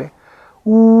სიხშირე.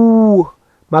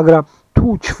 მაგრამ თუ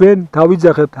ჩვენ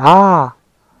დავიძახებთ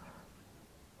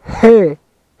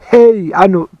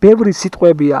ანუ ბევრი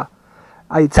სიტყვებია,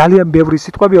 აი ძალიან ბევრი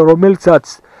სიტყვებია, რომელსაც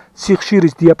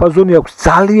სიხშირის დიაპაზონი აქვს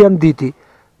ძალიან დიდი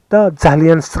და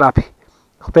ძალიან სწრაფი.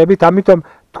 ხვდებით? ამიტომ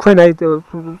თქვენ აი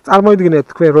წარმოიდგინეთ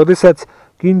თქვენ, როდესაც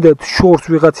გინდათ შორს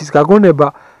ვიღაცის გაგონება,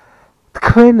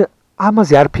 თქვენ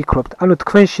ამაზე არ ფიქრობთ. ანუ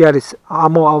თქვენში არის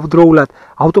ამავდროულად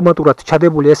ავტომატურად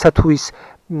ჩადებული ესა თუ ის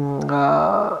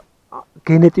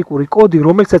გენეტიკური კოდი,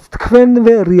 რომელსაც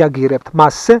თქვენვე რეაგირებთ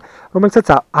მასზე, რომელსაც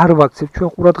არ ვაქცევთ ჩვენ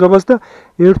ყურადღებას და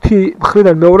ერთი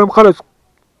მხრიდან მეორე მხარეს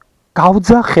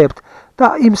გავძახებთ და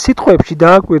იმ სიტყვებში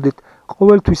დააკვირდით,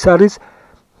 ყოველთვის არის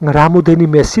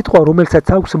რამოდენიმე სიტყვა, რომელსაც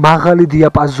აქვს მაღალი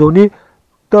დიაპაზონი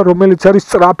და რომელიც არის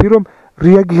სწრაფი, რომ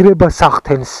რეაგირებას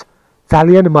ახდენს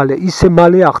ძალიან მალე, ისე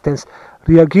მალე ახდენს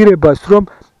რეაგირებას, რომ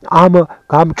ამ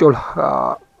გამჭოლ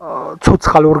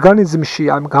ცოცხალ ორგანიზმში,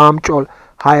 ამ გამჭოლ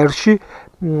ჰაერში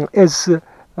ეს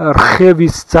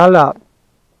რხევის ძალა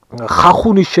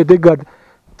ხახუნის შედეგად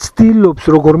ცდილობს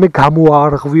როგორმე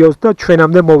გამოარღვიოს და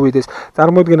ჩვენამდე მოვიდეს.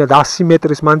 წარმოიდგინეთ 100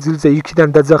 მეტრის მანძილზე იქიდან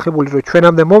დაძახებული რომ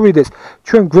ჩვენამდე მოვიდეს,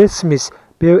 ჩვენ გვესმის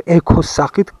ექოს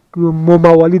სახით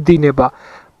მომავალი დინება,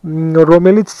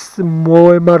 რომელიც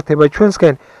მოემართება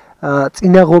ჩვენსკენ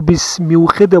წინაღობის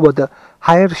მიუხედავად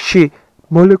ჰაერში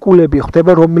მოლეკულები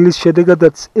ხდება, რომლის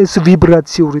შედეგადაც ეს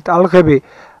ვიბრაციული ტალღები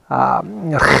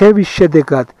რხევის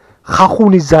შედეგად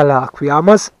ხახუნის ძალა აქვია.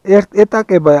 ამას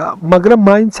ეტაკება, მაგრამ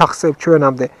მაინც ახსევ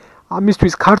ჩვენამდე.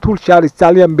 ამისთვის ქართულში არის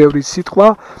ძალიან ბევრი სიტყვა,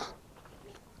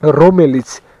 რომელიც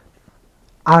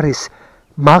არის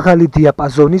მაღალი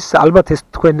დიაპაზონის, ალბათ ეს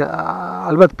თქვენ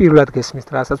ალბათ პირველად გესმის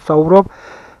რასაც ვსაუბრობ,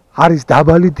 არის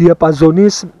დაბალი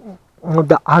დიაპაზონის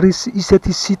და არის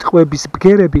ისეთი სიტყვების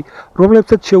ბგერები,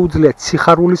 რომლებსაც შეუძლიათ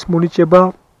სიხარულის მონიჭება,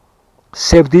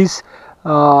 სევდის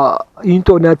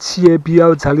ინტონაციებია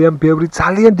ძალიან ბევრი,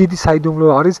 ძალიან დიდი საიდუმლო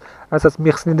არის, რასაც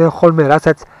მიხსნიდნენ ხოლმე,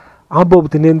 რასაც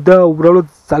ამბობდნენ და უბრალოდ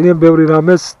ძალიან ბევრი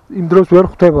რამეს იმ დროს ვერ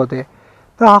ხვდებოდე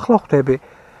და ახლა ხვდები.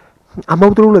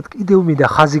 ამავდროულად კიდევ მინდა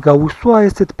ხაზი გაუსვა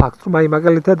ესეთ ფაქტს, რომ აი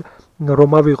მაგალითად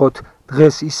რომ ავიღოთ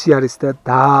დღეს ისი არის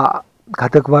და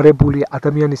გადაგვარებული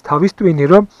ადამიანის თავის ტვინი,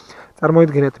 რომ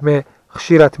წარმოიდგინეთ მე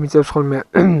ხშირად მიწევს ხოლმე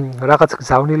რაღაც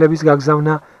გზავნილების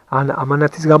გაგზავნა ან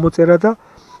ამანათის გამოწერა და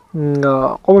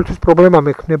ყოველთვის პრობლემა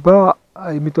მექნება,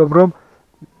 იმიტომ რომ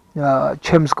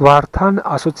ჩემს გვართან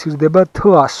ასოცირდება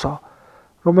თ-ასო,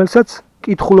 რომელსაც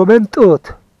კითხულობენ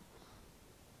ტ-თ.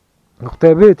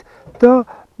 ხვდებით? და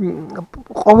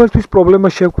ყოველთვის პრობლემა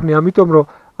შევქმნი, ამიტომ რომ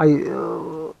აი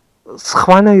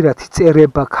სხვანაირად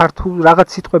იწერება ქართულ რაღაც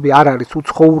სიტყვები არ არის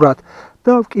უცხოურად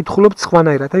და ვკითხულობ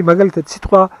სხვანაირად. აი მაგალითად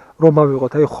სიტყვა რომ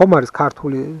ავიღოთ, აი ხომ არის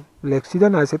ქართული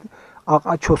ლექსიდან აი ესეთი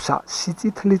აყაჩოსა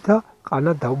სიწითლითა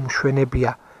ყანა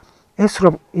დაუმშვენებია. ეს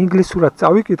რომ ინგლისურად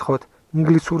წავიკითხოთ,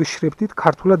 ინგლისური შრიფტით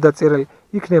ქართულად დაწერილი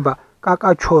იქნება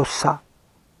კაკაჩოსა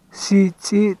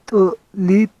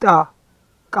სიწითლითა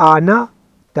ყანა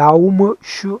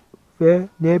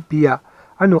დაუმშვენებია.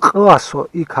 ანუ ყასო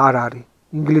იქ არ არის.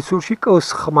 ინგლისურში ყს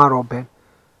ხმარობენ.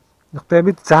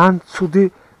 ხვდებით, ძალიან ცუდი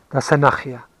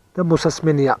დასანახია და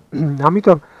მოსასმენია.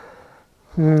 ამიტომ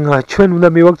ჩვენ უნდა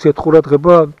მივაქციოთ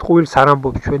ყურადღება, ტყუილს არ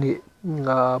ამბობ ჩვენი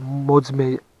მოძმე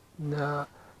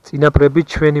წინაპრები,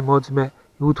 ჩვენი მოძმე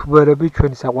იუთუბერები,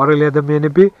 ჩვენი საყვარელი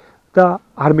ადამიანები და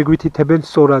არ მიგვითითებენ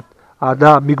სწორად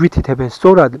და მიგვითითებენ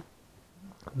სწორად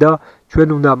და ჩვენ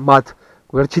უნდა მათ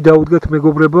გვერდში დაუდგეთ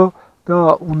მეგობრებო და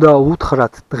უნდა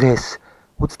უთხრათ დღეს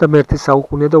 21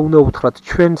 საუკუნეა და უნდა უთხრათ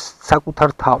ჩვენს საკუთარ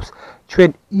თავს. ჩვენ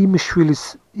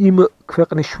იმ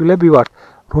ქვეყნის შვილები ვართ,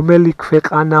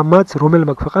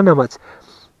 რომელმა ქვეყანამაც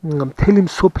მთელი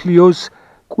მსოფლიოს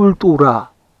კულტურა,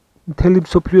 მთელი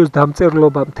მსოფლიოს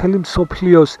დამწერლობა, მთელი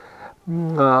მსოფლიოს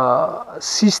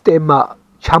სისტემა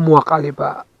ჩამოაყალიბა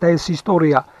და ეს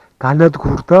ისტორია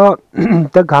განადგურდა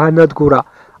და გაანადგურა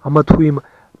ამა თუ იმ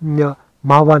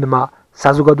მავანმა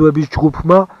საზოგადოების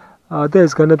ჯგუფმა და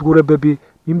ეს განადგურებები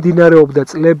მიმდინარეობდა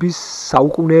წლების,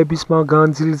 საუკუნეების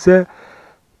მანძილზე.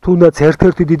 თუნდაც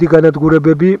ერთ-ერთი დიდი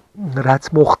განადგურებები, რაც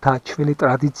მოხდა ჩვენი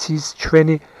ტრადიციის,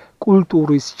 ჩვენი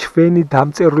კულტურის, ჩვენი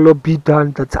დამწერლობიდან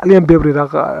და ძალიან ბევრი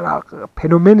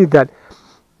ფენომენიდან,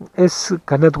 ეს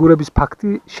განადგურების ფაქტი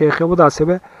შეეხებოდა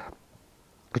ასევე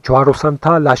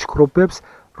ჯვაროსანთა ლაშქრობებს,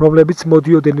 რომლებიც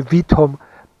მოდიოდნენ ვითომ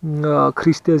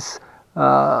ქრისტეს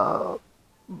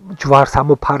ჯვარს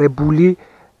ამოფარებული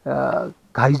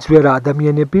გაიძვერა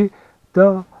ადამიანები და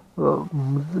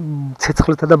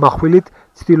ცეცხლთა და מחვილით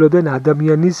ცდილობდნენ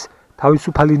ადამიანის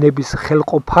თავისუფალი ნების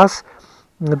ხელყოფას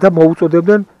და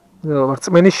მოუწოდებდნენ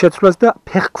რწმენის შეცვლას და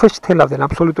ფეხქვეშ თელავდნენ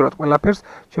აბსოლუტურად ყველაფერს.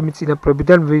 ჩემი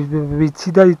წინაპრებიდან ვიცი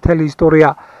და მთელი ისტორია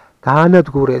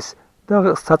გაანადგურეს და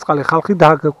საწყალი ხალხი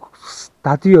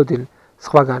დადიოდნენ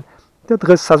სხვაგან და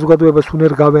დღეს საზოგადოებას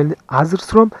უნერგავენ აზრს,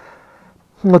 რომ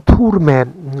თურმე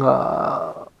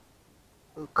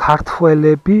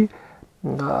ქართველები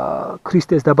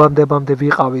ქრისტეს დაბანდებამდე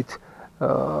ვიყავით,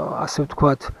 ასე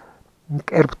ვთქვათ,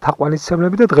 კერპ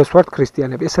თაყვანისმცემლები და დღეს ვართ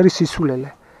ქრისტიანები. ეს არის სისულელე.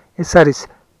 ეს არის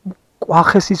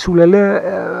ყვახე სისულელე,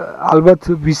 ალბათ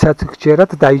ვისაც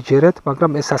გჯერათ, დაიჯერეთ,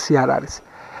 მაგრამ ეს ასე არ არის.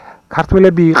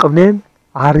 ქართველები იყვნენ,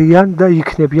 არიან და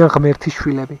იქნებიან ღმერთის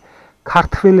შვილები.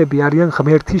 ქართველები არიან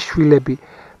ღმერთის შვილები.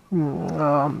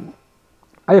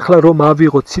 აი ახლა რომ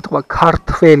ავიღოთ სიტყვა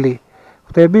ქართველი,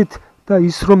 ხვდებით? და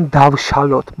ის რომ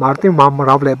დავშალოთ მარტივ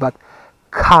მომრავლებად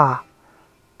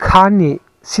ქანი,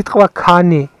 სიტყვა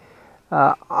ქანი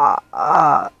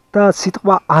და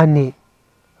სიტყვა ანი,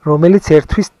 რომელიც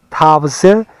ერთვის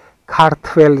თავზე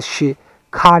ქართველში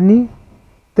ქანი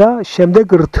და შემდეგ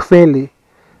რთველი.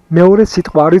 მეორე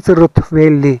სიტყვა არის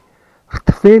რთველი.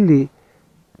 რთველი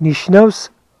ნიშნავს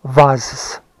ვაზს,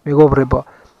 მეგობრებო.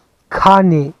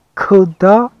 ქანი, ქ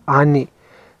და ანი.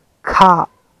 ქ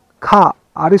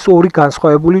არის ორი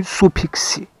განსხვავებული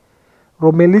სუფიქსი,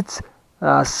 რომელიც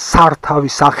სართავი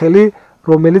სახელი,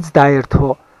 რომელიც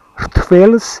დაერთო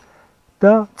რთველს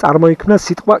და წარმოიქმნა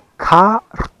სიტყვა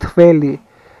ქართველი,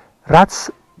 რაც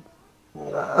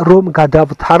რომ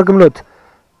გადავთარგმნოთ,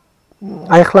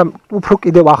 აი ახლა უფრო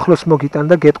კიდევ ახლოს მოგიტან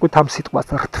და გეტყვით ამ სიტყვას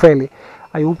რთველი.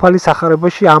 აი უფალი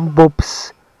სახარებაში ამბობს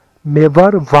მე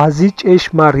ვარ ვაზი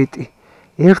ჭეშმარიტი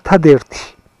ერთადერთი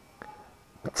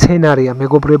სცენარია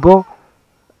მეგობრებო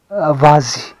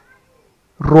ვაზი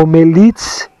რომელიც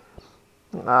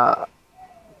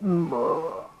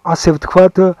ასე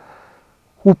ვთქვათ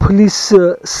უფლის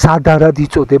სადარად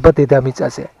იწოდება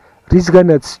დედამიწაზე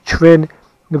რისგანაც ჩვენ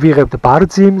ვიღებთ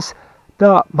ბარძიმს და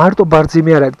მარტო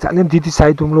ბარძიმი არ არის ძალიან დიდი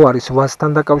საიდუმლო არის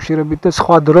ვაზთან დაკავშირებით და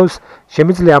სხვა დროს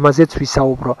შემიძლია ამაზეც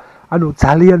ვისაუბრო ანუ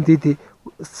ძალიან დიდი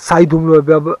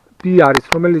საიდუმლოები არის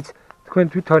რომელიც თქვენ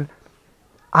თვითონ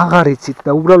აღარ იცით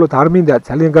და უბრალოდ არ მინდა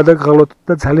ძალიან გადაგღალოთ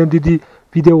და ძალიან დიდი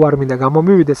ვიდეო არ მინდა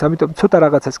გამომივიდეს ამიტომ ცოტა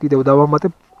რაღაცას კიდევ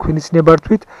დავამატებ თქვენის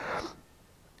ნებართვით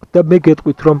და მე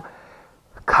გეტყვით რომ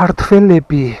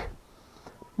ქართველები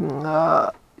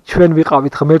ჩვენ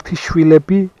ვიყავით ღმერთის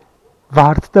შვილები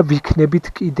ვართ და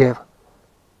ვიქნებით კიდევ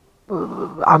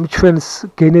ამ ჩვენს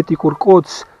გენეტიკურ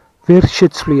კოდს ვერ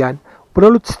შეცვლიან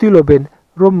უბრალოდ ცდილობენ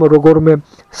რომ როგორმე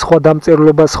სხვა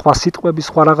დამწერლობა სხვა სიტყვები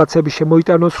სხვა რაღაცები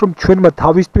შემოიტანოს რომ ჩვენმა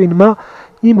თავის ტვინმა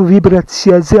იმ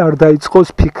ვიბრაციაზე არ დაიწყოს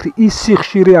ფიქრი ის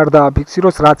სიხშირე არ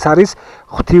დააფიქსიროს რაც არის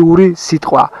ღვთიური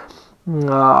სიტყვა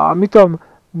ამიტომ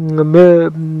მე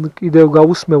კიდევ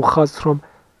გავუსმევ ხაზს რომ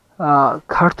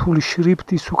ქართული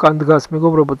შრიფტის უკან დგას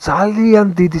მეგობრებო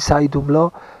ძალიან დიდი საიდუმლო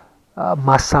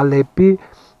მასალები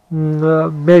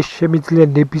მე შემიძლია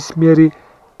ნებისმიერი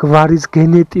გვარის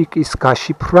გენეტიკის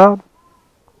გაშიფრვა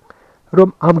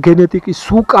რომ ამ გენეტიკის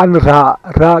უკან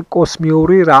რა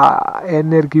კოსმიური რა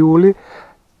ენერგიული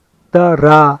და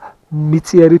რა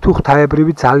მიწიერი თუ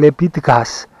ღვთაებრივი ძალები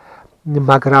დგას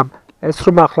მაგრამ ეს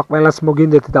რომ ახლა ყველას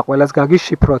მოგინდეთ და ყველას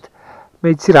გაგიშიფროთ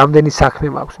მე იცი რამდენი საქმე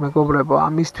მაქვს მეგობრებო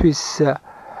ამისთვის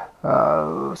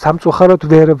სამწუხაროდ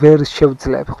ვერ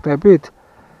შევძლებ ხვდებით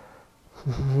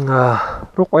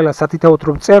რო ყველა სათითაოდ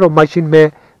რომ წერო მაშინ მე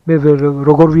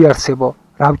როგორ ვიარსებო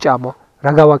რა ვჭამო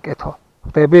რა გავაკეთო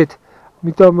ხვდებით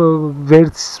მიტომ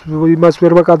ვერც იმას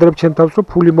ვერ ვაკადრებ ჩემ თავს რომ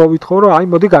ფული მოვითხოვო რომ აი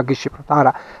მოდი გაგიშიფროთ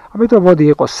არა ამიტომ მოდი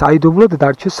იყოს საიდუმლო და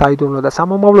დარჩეს საიდუმლო და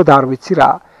სამომავლოდ არ ვიცი რა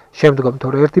შემდგომ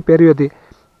თორე ერთი პერიოდი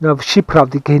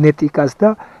ვშიფრავდი გენეტიკას და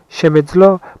შემეძლო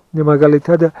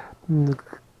მაგალითად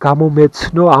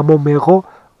გამომეცნო ამომეღო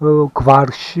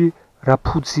გვარში რა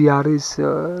ფუძი არის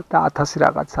და 1000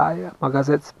 რაღაცა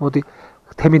მაგაზეც მოდი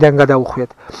თემიდან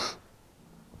გადავუხვიეთ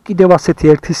კიდევ ასეთი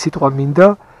ერთი სიტყვა მინდა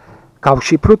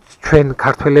გავშიფროთ ჩვენ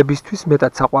ქართველებისთვის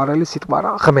მეტად საყვარელი სიტყვა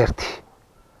რა ღმერთი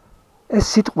ეს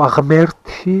სიტყვა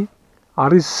ღმერთი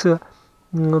არის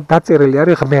დაწერილი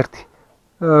არის ღმერთი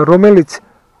რომელიც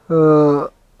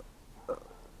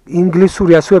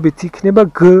ინგლისური ასოებით იქნება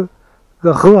გ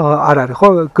არ არის ხო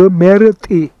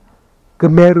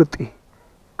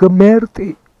გმერტი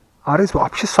არის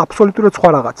вообще აბსოლუტურად სხვა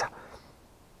რაღაცა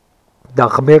და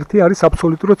ღმერთი არის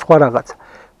აბსოლუტურად სხვა რაღაცა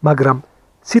მაგრამ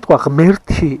სიტყვა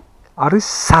ღმერთი არის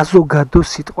საზოგადო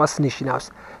სიტყვას ნიშნავს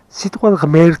სიტყვა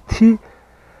ღმერთი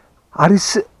არის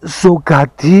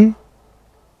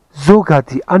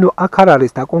ზოგადი ანუ აქ არ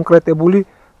არის დაკონკრეტებული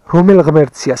რომელ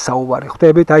ღმერთია საუბარი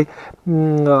ხვდებით აი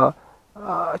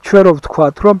ჩვენ რო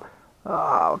ვთქვათ რომ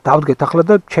დავდგეთ ახლა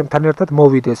და ჩემთან ერთად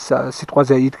მოვიდეს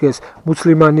სიტყვაზე იდგეს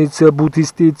მუსლიმანიც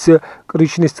ბუდისტიც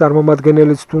კრიშნის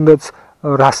წარმომადგენელიც თუნდაც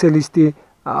რასელისტი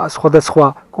სხვადასხვა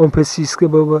კონფესიის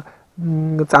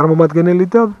წარმომადგენელი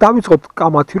და დავიწყოთ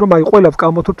კამათი რომ აი ყველა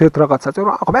ვკამათობთ ერთ რაღაცაზე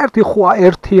რომ ღმერთი ხოა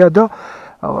ერთია და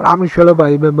რა მნიშვნელობა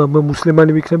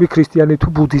მუსლიმანი ვიქნები ქრისტიანი თუ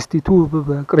ბუდისტი თუ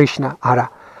კრიშნა არა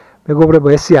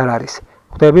მეგობრებო ესე არ არის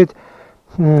ხვდებით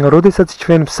როდესაც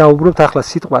ჩვენ ვსაუბრობთ ახლა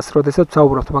სიტყვას როდესაც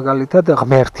ვსაუბრობთ მაგალითად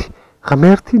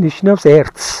ღმერთი ნიშნავს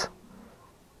ერთს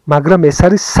მაგრამ ეს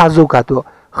არის საზოგადო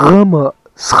ღმ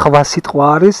სხვა სიტყვა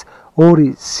არის ორი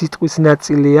სიტყვის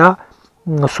ნაწილია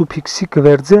სუფიქსი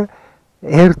გვერდზე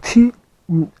ერთი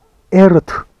ერთ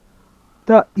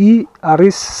და ი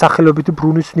არის სახელობითი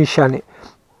ბრუნის ნიშანი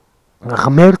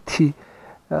ღმერთი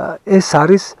ეს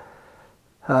არის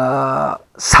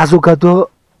საზოგადო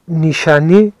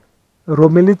ნიშანი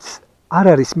რომელიც არ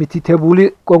არის მითითებული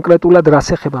კონკრეტულად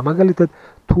რას ეხება მაგალითად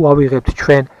თუ ავიღებთ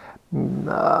ჩვენ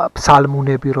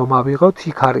ფსალმუნები რომ ავიღოთ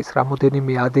იქ არის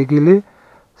რამოდენიმე ადგილი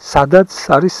სადაც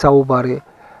არის საუბარი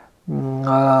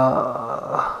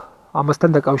ამასთან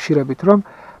დაკავშირებით რომ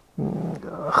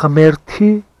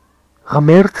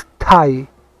ღმერთთაი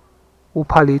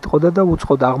უფალი იტყოდა და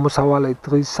უწყოდა აღმოსავლეთ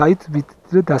დღისაით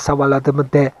ვიდრე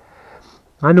დასავლადმდე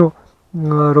ანუ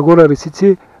როგორ არის იცი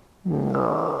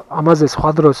ამაზე სხვა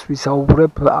დროს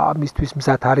ვისაუბრებ ამისთვის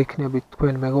მზად არ იქნებით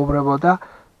თქვენ მეგობრებო და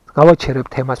გავაჩერებ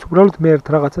თემას უბრალოდ მე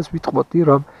ერთ რაღაცას ვიტყოდი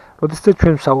რომ როდესაც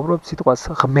ჩვენ ვსაუბრობთ სიტყვას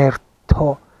ღმერთო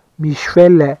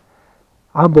მიშველე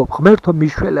ამბობ ღმერთო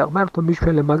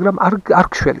მიშველე მაგრამ არ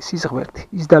გშველის ის ღმერთი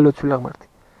ის დალოცული ღმერთი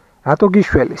რატო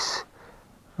გიშველის?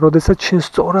 როდესაც შენ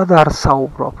სწორად არ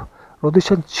საუბრობ,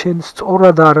 როდესაც შენ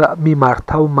სწორად არ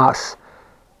მიმართავ მას.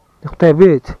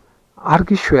 ხვდებით? არ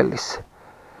გიშველის.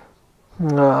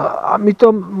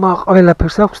 ამიტომ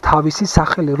ყველაფერს აქვს თავისი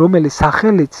სახელი, რომელიც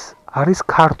სახელიც არის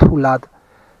ქართულად,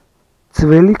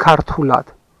 ძველი ქართულად.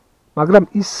 მაგრამ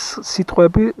ის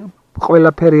სიტყვები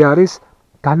ყველაფერი არის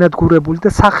განადგურებული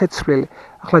და სახეცვლილი.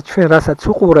 ახლა ჩვენ რასაც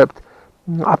უყურებთ,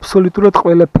 აბსოლუტურად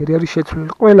ყველაფერი არის შეცვლილი.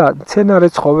 ყველა მცენარე,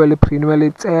 ცხოველი, ფრინველი,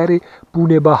 წერე,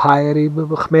 ბუნება, ჰაერი,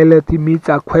 ხმელეთი,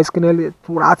 მიწა, ქვესკნელი,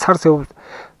 თუ რაც არსებობს,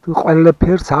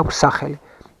 ყველაფერს აქვს სახელი.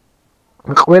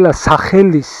 ყველა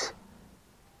სახელის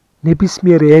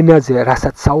ნებისმიერ ენაზე,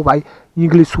 რასაც საუბარი,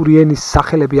 ინგლისური ენის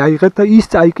სახელები აიღეთ და ის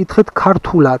წაიკითხეთ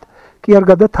ქართულად. კი არ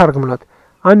გადათარგმნოთ.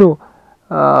 ანუ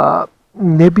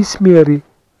ნებისმიერი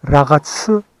რაღაც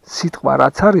სიტყვა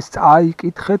რაც არის,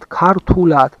 წაიკითხეთ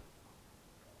ქართულად.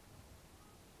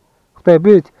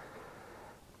 ხვდებით?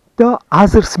 და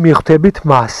აზრს მიხვდებით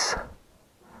მას.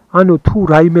 ანუ თუ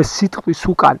რაიმე სიტყვის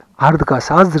უკან არ დგას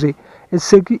აზრი,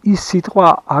 ესე იგი ის სიტყვა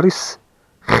არის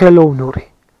ხელოვნური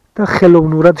და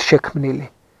ხელოვნურად შექმნილი,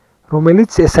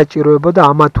 რომელიც ესაჭიროებოდა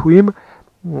ამა თუ იმ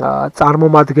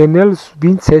წარმომადგენელს,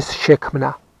 ვინც ეს შექმნა.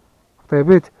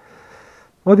 ხვდებით?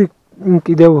 მოდი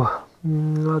კიდევ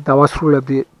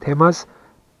დავასრულებდი თემას.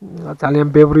 ძალიან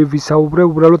ბევრი ვისაუბრე,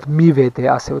 უბრალოდ მივედე,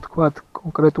 ასე ვთქვათ,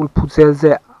 კონკრეტულ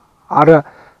ფუძეზე არ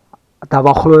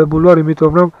დავახლოვებული ვარ,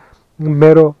 იმიტომ რომ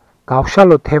მე რო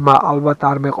გავშალო თემა, ალბათ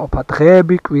არ მეყოფა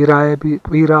დღეები, კვირაები,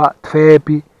 კვირა,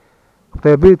 თვეები.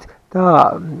 ხვდებით? და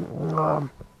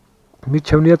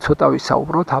მიჩვენია ცოტა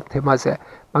ვისაუბროთ ამ თემაზე,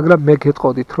 მაგრამ მე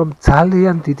გეტყოდით, რომ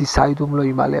ძალიან დიდი საიდუმლო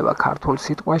იმალება ქართულ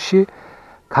სიტყვაში,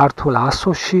 ქართულ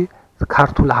ასოში,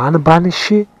 ქართულ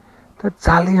ანბანში და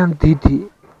ძალიან დიდი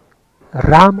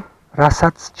რამ,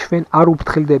 რასაც ჩვენ არ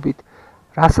უფრთხილდებით,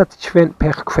 რასაც ჩვენ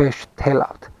ფეხქვეშ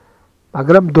თელავთ.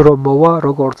 მაგრამ დრო მოვა,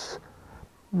 როგორც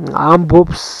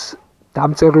ამბობს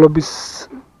დამწერლობის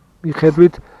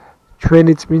მიხედვით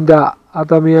ჩვენი წმინდა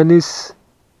ადამიანის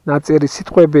ნაწერი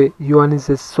სიტყვები იოანეს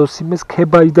ზოსიმეს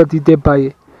ქებაი და დიდებაი,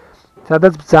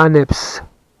 სადაც ბრძანებს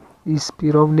ის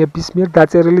პიროვნების მიერ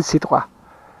დაწერილი სიტყვა.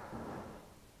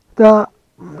 და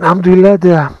ნამდვილად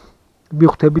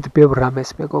მიხვდებით ბევრ რამეს,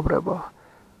 მეგობრებო.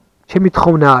 ჩემი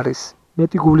თხოვნაა არის,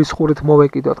 მეტი გულისხმობით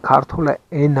მოვეკიდოთ ქართულ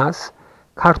ენას,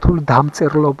 ქართულ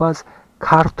დამწერლობას,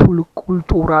 ქართულ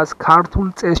კულტურას, ქართულ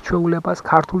წესჩვეულებას,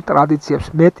 ქართულ ტრადიციებს,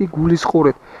 მეტი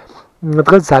გულისხმობით.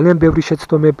 დღეს ძალიან ბევრი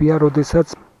შეცდომებია, როდესაც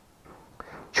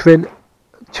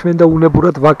ჩვენ და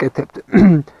უნებურად ვაკეთებთ.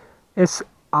 ეს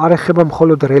არ ეხება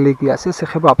მხოლოდ რელიგიას, ეს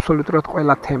ეხება აბსოლუტურად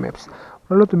ყველა თემებს.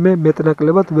 უბრალოდ მე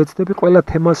მეტნაკლებად ვეცდები ყველა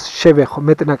თემას შევეხო,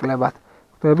 მეტნაკლებად.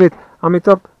 ხვდებით?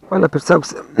 ამიტომ ყველაფერს აქვს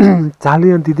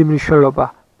ძალიან დიდი მნიშვნელობა,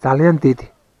 ძალიან დიდი.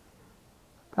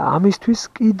 და ამისთვის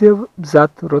კიდევ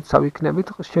მზად როცა ვიქნებით,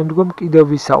 შემდგომ კიდევ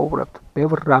ვისაუბრებთ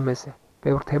ბევრ რამეზე,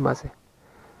 ბევრ თემაზე.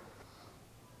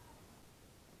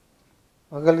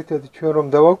 მაგალითად, ჩვენ რომ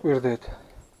დავაკვირდეთ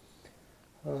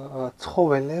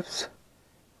ცხოველებს,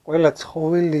 ყველა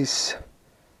ცხოველის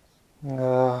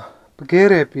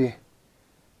ბგერები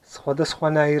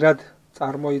სხვადასხვანაირად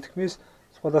წარმოითქმის,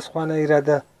 სხვადასხვანაირად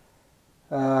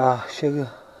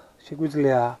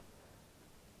შეგვიძლია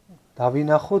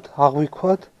დავინახოთ,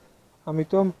 აღვიქვათ,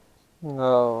 ამიტომ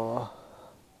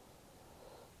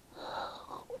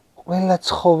ყველა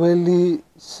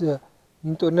ცხოველის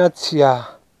ინტონაცია,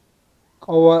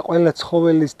 ყველა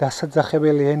ცხოველის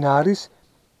დასაძახებელი ენა არის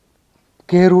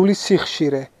ბგერული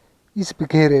სიხშირე, ის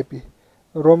ბგერები,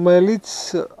 რომელიც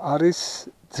არის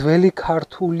ძველი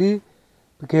ქართული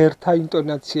ბგერთა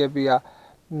ინტონაციებია,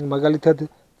 მაგალითად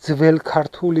ძველ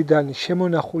ქართულიდან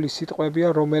შემონახული სიტყვებია,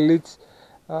 რომელიც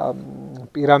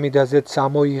პირამიდაზეც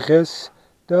ამოიღეს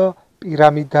და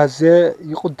პირამიდაზე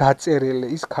იყო დაწერილი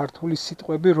ის ქართული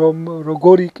სიტყვები, რომ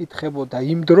როგორი იკითხებოდა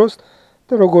იმ დროს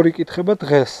და როგორი იკითხება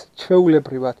დღეს,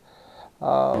 ჩვეულებრივად.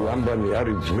 ამბანი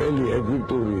არის ძველი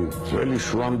ეგვიპტური, ძველი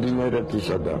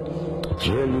შუამდინარეთისა და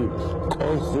ძველი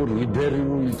კოლხური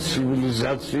იბერიული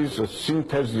ცივილიზაციის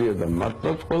სინთეზია და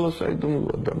მართლაც ყველა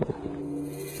საიდუმლოა დამოუკიდებელი.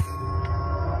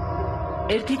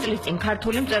 ერთი წლის წინ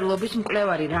ქართული მწერლობის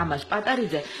მკვლევარი რამაზ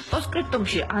პატარიძე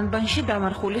პოსტსკრიპტუმში ანბანში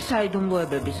დამარხული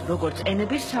საიდუმლოებების, როგორც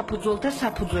ენების საფუძველთა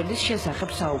საფუძველის შესახებ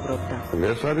საუბრობდა.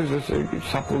 ეს არის ესე იგი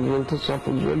საფუძველთა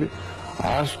საფუძველი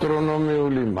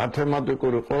ასტრონომიული,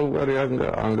 მათემატიკური ყოველგვარი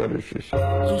ანგარიშის.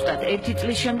 ზუსტად ერთი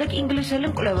წლის შემდეგ ინგლისელი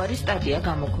მკვლევარის სტატია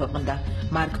გამოქვეყნდა.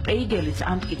 მარკ პეიგელიც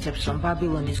ამტკიცებს, რომ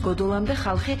ბაბილონის გოდოლამდე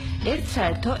ხალხი ერთ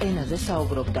საერთო ენაზე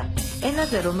საუბრობდა.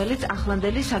 ენაზე, რომელიც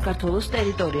ახლანდელი საქართველოს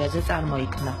ტერიტორიაზე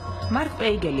წარმოიქმნა. მარკ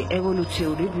პეიგელი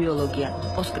ევოლუციური ბიოლოგია,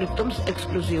 პოსკრიპტუმს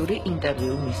ექსკლუზიური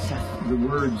ინტერვიუ მისცა.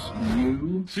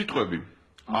 სიტყვები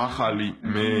ახალი,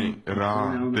 მე, რა,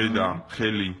 დედა,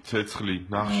 ხელი, ცეცხლი,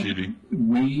 ნახშირი.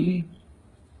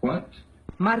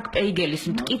 მარკ პეიგელის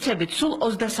მტკიცებით სულ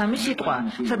 23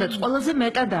 სიტყვა, სადაც ყველაზე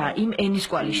მეტადაა იმ ენის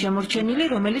კვალი შემორჩენილი,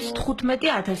 რომელიც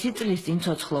 15,000 წლის წინ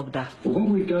ცოცხლობდა.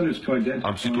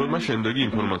 ამ სიტყვებმა შემდეგი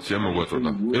ინფორმაცია მოგვაწოდა.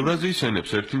 ევრაზიის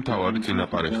ენებს ერთი მთავარი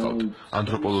წინაპარი ჰყავთ.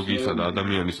 ანთროპოლოგიისა და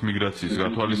ადამიანის მიგრაციის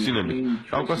გათვალისწინებით,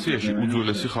 კავკასიაში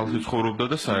უძველესი ხალხი ცხოვრობდა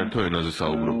და საერთო ენაზე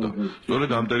საუბრობდა. სწორედ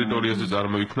ამ ტერიტორიაზე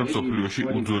წარმოიქმნა მსოფლიოში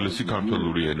უძველესი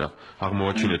ქართველური ენა.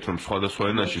 აღმოაჩინეთ, რომ სხვადასხვა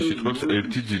ენაში სიტყვებს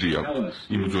ერთი ძირი აქვთ.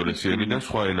 იმ უძველესი ენიდან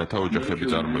სხვა ენათა ოჯახები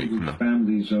წარმოიქმნა.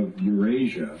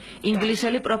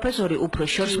 ინგლისელი პროფესორი უფრო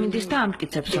შორს მიდის და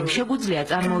ამტკიცებს, რომ შეგვიძლია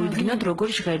წარმოვიდგინოთ, როგორ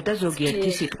ჟღერდა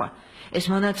ზოგიერთი სიტყვა. ეს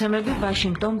მონაცემები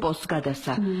Washington Post-ს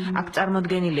გადასცა. აქ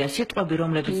წარმოდგენილია სიტყვები,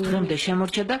 რომლებიც დღემდე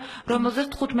შემორჩა და რომელზეც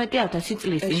 15,000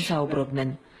 წლის წინ საუბრობდნენ.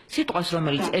 სიტყვას,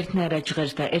 რომელიც ერთნაირად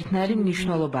ჟღერს და ერთნაირი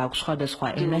მნიშვნელობა აქვს სხვადასხვა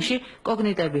ენაში,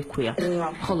 კოგნიტები ჰქვია.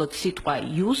 ხოლო სიტყვა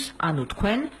use, ანუ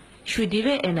თქვენ,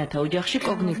 7-ვე ენათა ოჯახში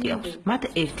კოგნიტი აქვს. მათ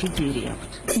ერთი ძირი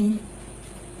აქვთ.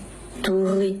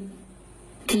 Turi,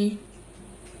 ti,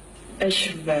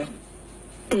 eșve,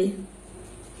 ti,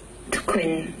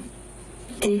 თქვენ.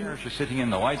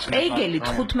 პეიგელი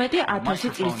 15,000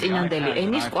 წლის წინანდელი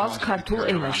ენის კვალს ქართულ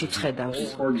ენაში ცხედავს.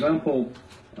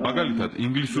 მაგალითად,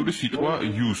 ინგლისური სიტყვა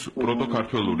use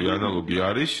პროტოქართველური ანალოგი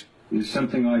არის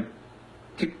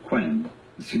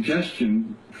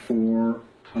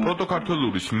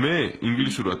პროტოქართველურის მე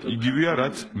ინგლისურად იგივეა,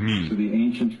 რაც me.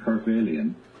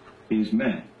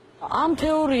 ამ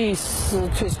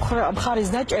თეორიისთვის მხარის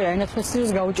დაჭერა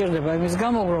ენათმეცნიერებს გაუჭირდება იმის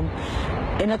გამო, რომ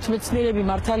ენათმეცნიერები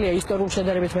მართალია ისტორიულ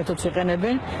შედარებით მეთოდს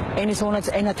იყენებენ,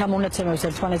 ენათა მონაცემებს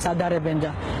ერთმანეთს ადარებენ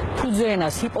და ფუძე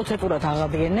ენას ჰიპოთეტურად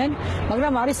აღადგენენ,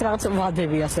 მაგრამ არის რაღაც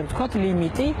ვადები, ასე ვთქვათ,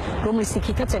 ლიმიტი, რომლის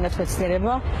იქითაც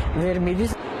ენათმეცნიერება ვერ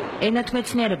მიდის.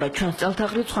 ენათმეცნიერება ჩვენს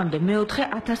წელთაღრიცხვამდე მეოთხე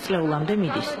 1000 წლეულამდე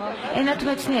მიდის.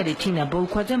 ენათმეცნიერი თინა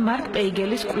ბოლქვაძე მარკ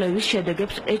პეიგელის კვლევის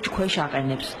შედეგებს ეჭქვეშ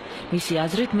აყენებს. მისი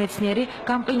აზრით მეცნიერი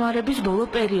გამყინვარების ბოლო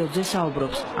პერიოდზე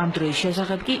საუბრობს. ამ დროის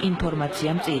შესახებ კი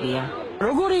ინფორმაცია მწირია.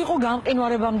 როგორი იყო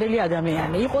გამყინვარებამდელი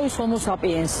ადამიანი? იყო ის ჰომო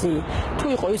საპიენსი, თუ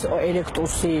იყო ის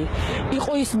ერექტუსი,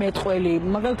 იყო ის მეტყველი.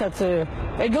 მაგალითად,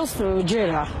 პეგელს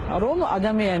ჯერა, რომ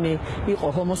ადამიანი იყო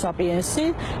ჰომო საპიენსი,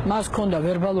 მას ჰქონდა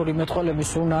ვერბალური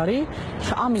მეტყველების უნარი,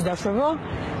 ამის დაშვება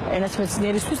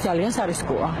ენათმეცნიერისთვის ძალიან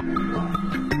სარისკოა.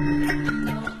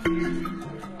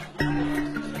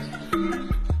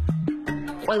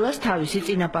 ყველას თავისი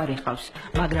წინაპარი ჰყავს,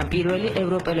 მაგრამ პირველი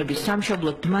ევროპელების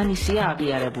სამშობლოდ დმანისია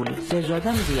აღიარებული, ზეზვა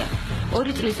და მზია.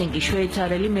 2 წლის წინ კი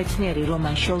შვეიცარელი მეცნიერი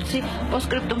რომან შოლცი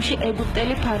პოსკრიპტუმში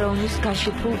ეგვიპტელი ფარაონის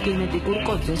გაშიფრულ გენეტიკურ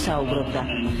კოდზე საუბრობდა.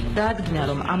 დაადგინა,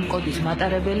 რომ ამ კოდის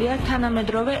მატარებელია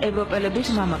თანამედროვე ევროპელების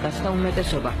მამაკაცთა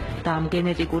უმეტესობა და ამ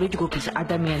გენეტიკური ჯგუფის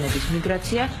ადამიანების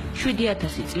მიგრაცია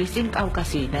 7000 წლის წინ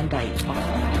კავკასიიდან დაიწყო.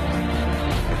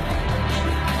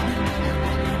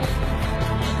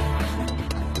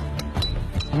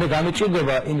 მე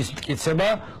გამიჭირდება იმის მტკიცება,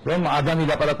 რომ ადამი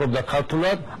ლაპარაკობდა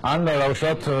ქართულად, ან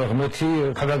რავშავთ ღმერთი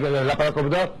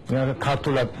ლაპარაკობდა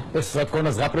ქართულად. ეს რა თქმა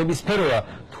უნდა ზღაპრების სფეროა.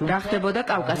 რა ხდებოდა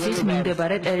კავკასიის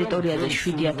მიმდებარე ტერიტორიაზე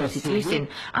 7000 წლის წინ,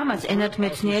 ამას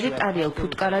ენათმეცნიერი ტარიელ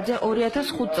ფუტკარაძე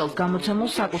 2005 წელს გამოცემულ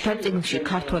საკუთარ წიგნში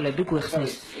ქართველები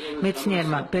გვეხსნის.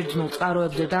 მეცნიერმა ბერძნულ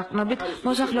წყაროებზე დაყრდნობით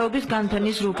მოსახლეობის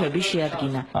განფენის რუქები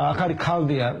შეადგინა. აქ არის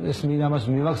ქალდია, ეს ამას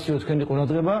მივახციო თქვენი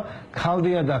ყურადღება,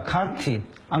 ქალდია და ქართი,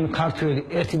 ანუ ქართველი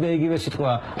ერთი და იგივე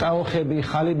სიტყვა. ტაოხები,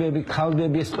 ხალიბები,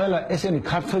 ქალდები, ეს ყველა ესენი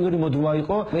ქართველური მოდგმა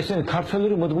იყო, ესენი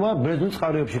ქართველური მოდგმა ბერძნულ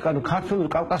წყაროებში, ანუ ქართული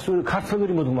კავკასიური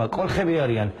ქართველური მოდგმა, კოლხები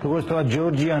არიან. როგორც თქვა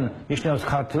ჯორჯიან ნიშნავს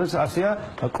ქართველს, ასეა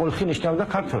კოლხი ნიშნავდა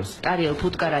ქართველს. ტარიელ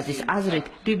ფუტკარაძის აზრით,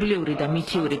 ბიბლიური და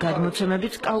მითიური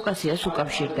გადმოცემებიც კავკასიას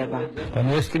უკავშირდება.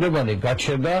 ეს კიდობანი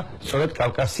გაჩერდა სწორედ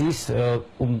კავკასიის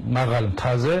მაღალ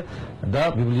მთაზე და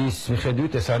ბიბლიის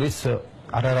მიხედვით ეს არის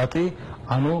არარატი,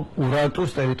 ანუ ურარტუს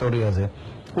ტერიტორიაზე.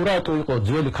 ურარტუ იყო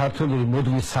ძველი ქართული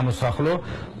მოდღმის სამოსახლო,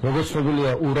 როგორც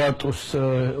ცნობილია ურარტუს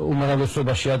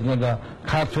უმრავლესობა შეადგენდა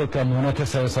ქართველთა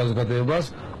მონათესავე საზოგადოებას.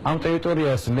 ამ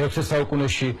ტერიტორიას მე-6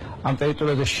 საუკუნეში ამ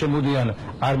ტერიტორიაზე შემოდიან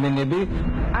არმენები.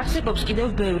 არსებობს კიდევ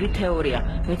ბევრი თეორია.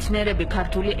 მეცნიერები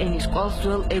ქართული ენის კვალს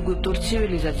ძველ ეგვიპტურ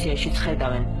ცივილიზაციაში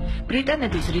ხედავენ.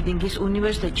 ბრიტანეთის რიდინგის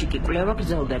უნივერსიტეტში კი კვლევა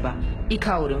გრძელდება.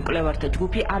 იქაური მკვლევართა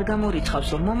ჯგუფი არ გამორიცხავს,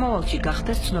 რომ მომავალში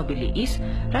გახდეს ცნობილი ის,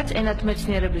 რაც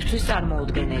ენათმეცნიერებისთვის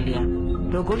წარმოუდგენელია.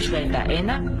 როგორ ჟღერდა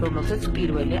ენა, რომელზეც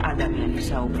პირველი ადამიანი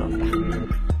საუბრობდა.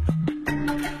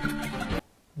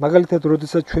 მაგალითად,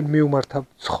 როდესაც ჩვენ მივმართავთ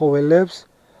ცხოველებს,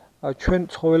 ჩვენ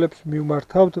ცხოველებს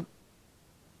მივმართავთ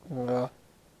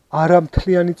არა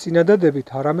მთლიანი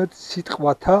წინადადებით, არამედ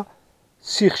სიტყვათა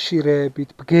სიხშირეებით,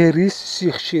 ბგერის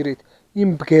სიხშირით, იმ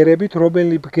ბგერებით,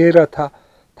 რომელი ბგერათა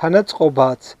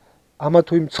თანაწყობაც ამა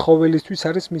თუ იმ ცხოველისთვის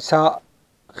არის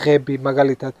მისაღები,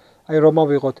 მაგალითად, აი რომ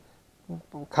ავიღოთ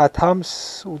ქათამს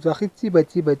უძახით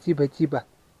ძიბა.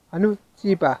 ანუ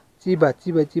ძიბა,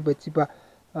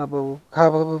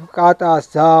 კატას,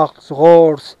 ძაღლს,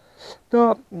 ღორს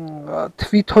და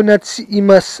თვითონაც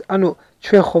იმას, ანუ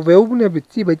ჩვენ ხო ვეუბნებით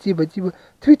ძიბა,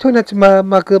 თვითონაც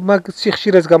მაგ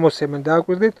სიხშირეს გამოსემენ,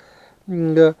 დააკვირდით,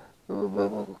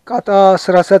 კატას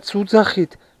რასაც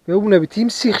უძახით, ვეუბნებით იმ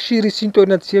სიხშირის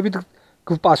ინტონაციებით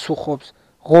გვპასუხობს,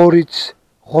 ღორიც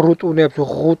ღრუტუნებს,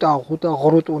 ღუტა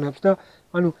ღრუტუნებს და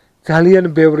ანუ ძალიან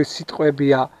ბევრი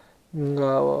სიტყვებია,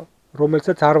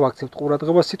 რომელსაც არ ვაქცევთ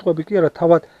ყურადღებას, სიტყვები კი არა,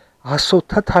 თავად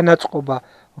ასოთა თანაწყობა,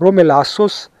 რომელ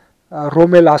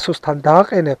ასოსთან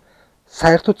დააყენებ,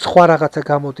 საერთოდ სხვა რაღაცა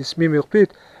გამოდის, მიმიხვდით,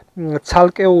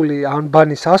 ცალკეული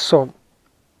ანბანის ასო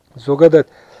ზოგადად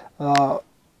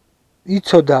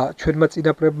იცოდა ჩვენმა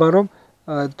წინაპრებმა, რომ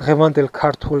დღევანდელ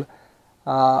ქართულ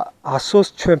ასოს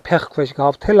ჩვენ ფეხქვეშ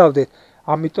გავთელავდეთ,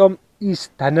 ამიტომ ის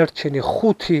დანარჩენი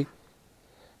 5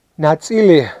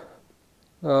 ნაწილი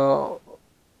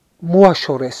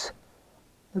მოაშორეს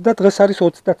და დღეს არის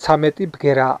 33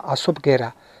 ბგერა, ასო ბგერა,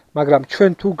 მაგრამ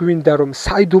ჩვენ თუ გვინდა რომ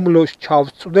საიდუმლოს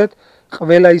ჩავწვდეთ,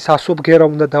 ყველა ის ასო ბგერა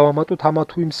უნდა დავამატოთ ამა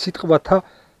თუ იმ სიტყვათა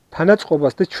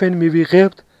თანაწყობას და ჩვენ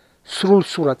მივიღებთ სრულ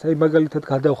სურათს, აი მაგალითად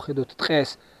გადავხედოთ ტყეს,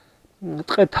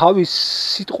 ტყე თავის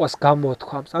სიტყვას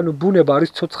გამოთქვამს, ანუ ბუნება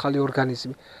არის ცოცხალი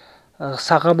ორგანიზმი,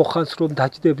 საღამო ხანს რომ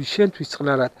დაჯდები შენთვის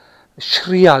წყნარად,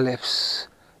 შრიალებს,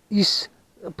 ის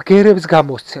ბგერებს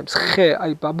გამოსცემს, ხე,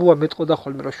 აი ბაბუა მეტყოდა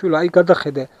ხოლმე რომ შვილო, აი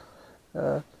გადახედე,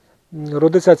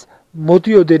 როდესაც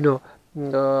მოდიოდენო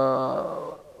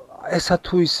ესა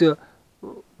თუ ის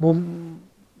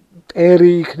წერე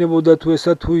იქნებოდა თუ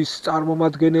ესა თუ ის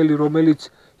წარმომადგენელი, რომელიც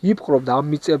იპყრობდა ამ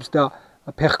მიწებს და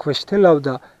ფეხქვეშ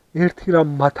თელავდა, ერთი რამ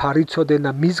მათ არ იცოდნენ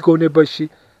და მის გონებაში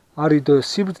არიდო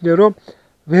სიბრძნე, რომ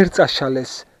ვერ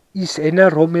წაშალეს ის ენა,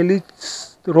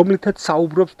 რომლითაც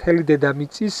საუბრობს მთელი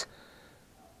დედამიწის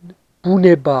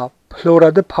ბუნება, ფლორა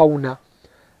და ფაუნა.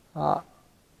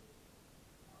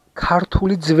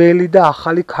 ქართული ძველი და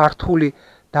ახალი ქართული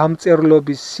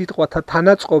დამწერლობის სიტყვათა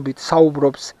თანაწყობით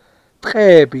საუბრობს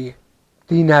ტყეები,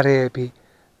 მდინარეები,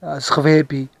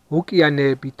 ზღვები,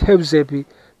 ოკეანეები, თევზები,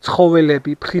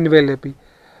 ცხოველები, ფრინველები.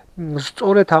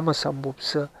 სწორედ ამას ამბობს,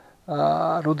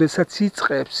 როდესაც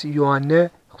იწყებს იოანე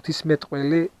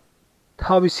ღვთისმეტყველი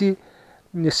თავისი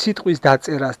სიტყვის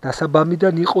დაწერას,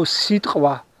 დასაბამიდან იყო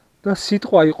სიტყვა და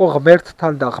სიტყვა იყო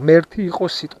ღმერთთან და ღმერთი იყო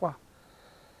სიტყვა.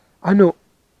 ანუ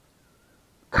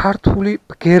ქართული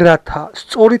ბგერათა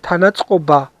სწორი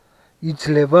თანაწყობა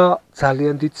იძლევა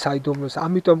ძალიან დიდ საიდუმლოს.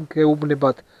 ამიტომ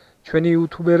გეუბნებათ ჩვენი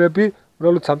იუთუბერები,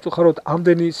 უბრალოდ სამწუხაროდ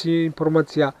ამდენი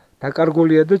ინფორმაცია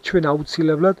დაკარგულია და ჩვენ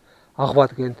აუცილებლად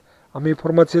აღვადგენთ ამ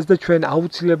ინფორმაციას და ჩვენ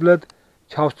აუცილებლად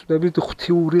ჩავწვდებით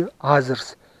ღვთიური აზრს,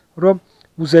 რომ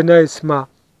უზენაესმა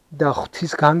და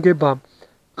ღვთის განგებამ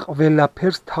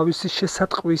ყველაფერს თავისი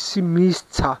შესატყვისი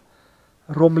მისცა,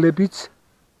 რომლებიც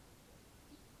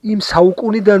იმ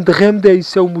საუკუნიდან დღემდე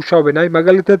ისევ მუშაობენ. აი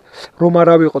მაგალითად რომ არ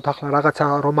ავიღოთ ახლა რაღაცა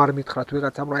რომ არ მითხრათ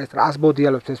ვიღაცამ რა ეს რას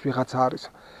მოდიალობს ეს ვიღაცა არის.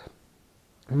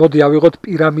 მოდი ავიღოთ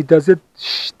პირამიდაზე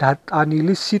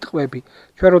დატანილი სიტყვები.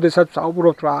 ჩვენ როდესაც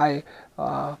საუბრობთ რა აი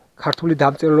ქართული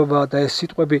დამწერლობა და ეს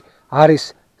სიტყვები არის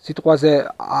სიტყვაზე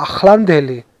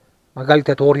ახლანდელი,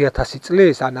 მაგალითად 2000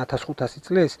 წლის ან 1500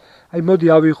 წლის, აი მოდი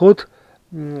ავიღოთ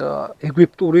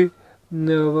ეგვიპტური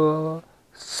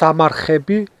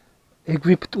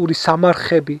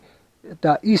სამარხები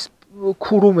და ის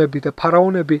ქურუმები და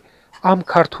ფარაონები ამ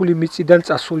ქართული მიწიდან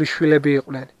წასული შვილები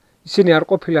იყვნენ. ისინი არ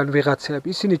ყოფილან ვიღაცები,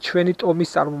 ისინი ჩვენი ტომის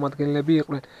წარმომადგენლები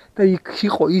იყვნენ და იქ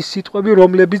იყო ის სიტყვები,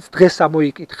 რომლებიც დღეს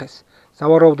ამოიკითხეს.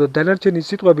 სავარაუდოდ დანარჩენი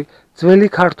სიტყვები ძველი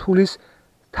ქართულის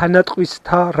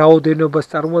თანატყვისთა რაოდენობას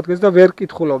წარმოადგენს და ვერ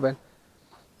კითხულობენ.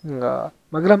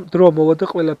 მაგრამ დრო მოვა და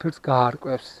ყველაფერს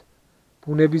გაარკვევს.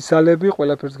 ბუნების ძალები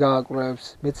ყველაფერს გააკვრევს.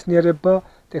 მეცნიერება,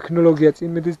 ტექნოლოგია წინ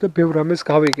მიდის და ბევრ ამას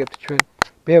გავიგებთ ჩვენ.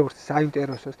 ბევრ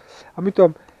საინტერესოს.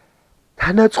 ამიტომ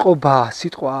თანაწყობა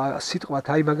სიტყვათ,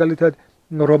 აი მაგალითად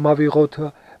რომ ავიღოთ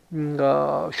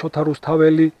შოთა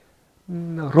რუსთაველი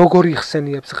როგორ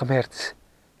იხსენიებს ღმერთს.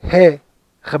 ჰე,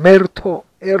 ღმერთო,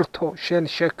 ერთო შენ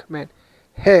შექმენ.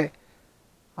 ჰე,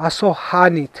 ასო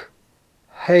ჰანით,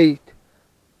 ჰეით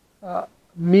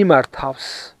მიმართავს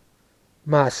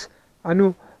მას. ანუ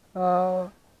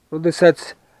როდესაც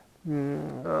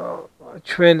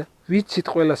ჩვენ ვიცით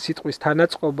ყველა სიტყვის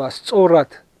თანაწყობა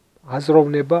სწორად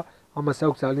აზროვნება, ამას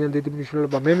აქვს ძალიან დიდი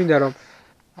მნიშვნელობა. მე მინდა რომ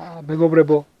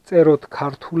მეგობრებო, ვწეროდ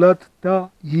ქართულად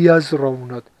და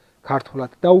იაზროვნოთ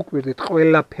ქართულად და უკვირდით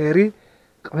ყველაფერი,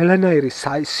 ყველანაირი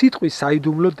სიტყვის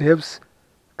საიდუმლო დევს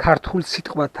ქართულ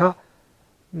სიტყვათა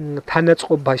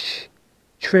თანაწყობაში.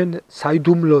 ჩვენ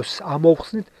საიდუმლოს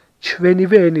ამოვხსნით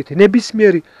ჩვენივე ენით.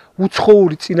 ნებისმიერი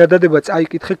უცხოური წინადადება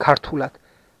წაიკითხე ქართულად.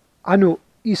 ანუ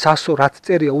ის ასო რაც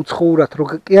წერია უცხოურად რო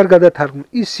კი არ გადათარგმნ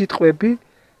ის სიტყვები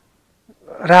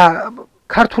რა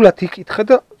ქართულად იკითხე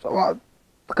და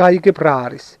გაიგებ რა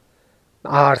არის.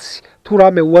 არსი. თუ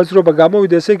რამე უაზრობა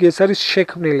გამოვიდა, ესე იგი ეს არის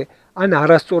შექმნილი ან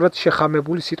არასწორად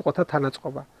შეხამებული სიტყვათა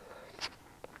თანაწყობა.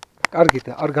 კარგით,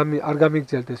 არ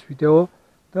გამიგრძელდეს ვიდეო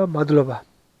და მადლობა.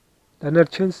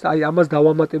 დანარჩენს აი ამას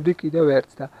დავამატებდი კიდევ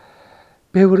ერთს და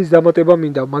ბევრის დამატება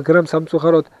მინდა, მაგრამ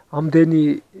სამწუხაროდ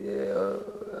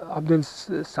ამდენს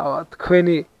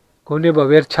თქვენი გონება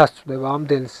ვერ ჩასწვდება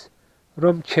ამდენს,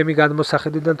 რომ ჩემი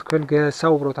გადმოსახედიდან თქვენ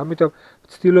გესაუბროთ, ამიტომ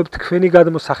ვცდილობ თქვენი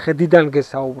გადმოსახედიდან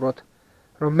გესაუბროთ,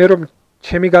 რომ მე რომ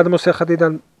ჩემი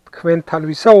გადმოსახედიდან თქვენთან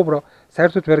ვისაუბრო,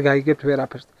 საერთოდ ვერ გაიგებთ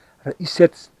ვერაფერს.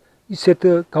 ისეთ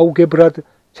გაუგებრად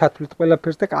ჩათვლით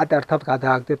ყველაფერს და კატართავთ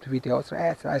გადააგდებთ ვიდეოს.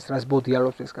 ეს რას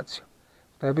ბოდიალობს ეს კაცი.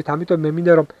 ხვდებით, ამიტომ მე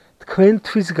მინდა რომ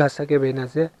თქვენთვის გასაგებ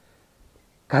ენაზე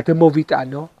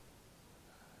გადმოვიტანო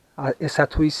ესა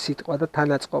თუ ის სიტყვა და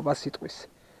თანაწყობა სიტყვის.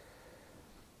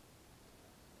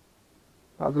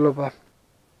 მადლობა.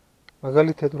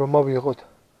 მაგალითად რომ მოვიღოთ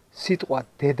სიტყვა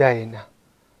დედაენა.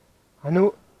 ანუ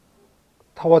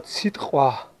თავად სიტყვა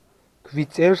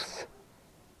გვიწერს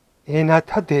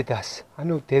ენათა დედას,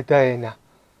 ანუ დედაენა.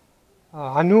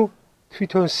 ანუ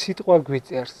თვითონ სიტყვა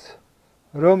გვიწერს,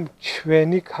 რომ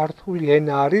ჩვენი ქართული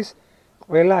ენა არის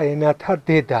ყველა ენათა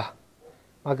დედა.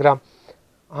 მაგრამ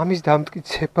ამის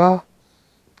დამტკიცება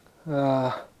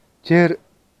ჯერ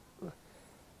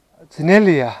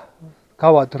ძნელია,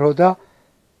 გავა დრო და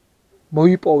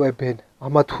მოიპოვებენ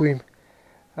ამა თუ იმ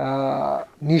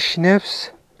ნიშნებს,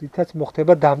 რითაც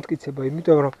მოხდება დამტკიცება,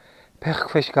 იმიტომ რომ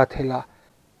ფეხქვეშ გათელა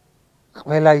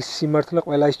ყველა ის სიმართლე,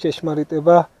 ყველა ის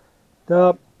ჭეშმარიტება და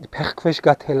ფეხქვეშ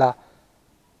გათელა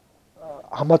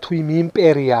ამა თუ იმ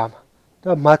იმპერიამ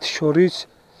და მათ შორის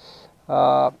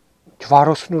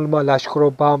ჯვაროსნულმა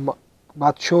ლაშქრობამ,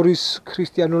 მათ შორის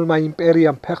ქრისტიანულმა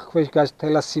იმპერიამ ფეხქვეშ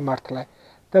გათელა სიმართლე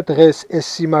და დღეს ეს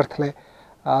სიმართლე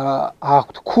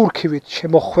აქვთ ქურქივით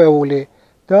შემოხვეული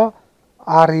და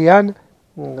არიან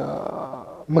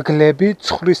მგლები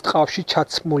ცხვრის ტყავში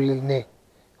ჩაცმულნი.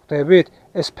 ხვდებით?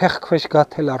 ეს ფეხქვეშ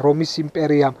გათელა რომის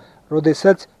იმპერიამ,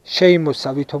 როდესაც შეიმოსა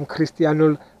ვითომ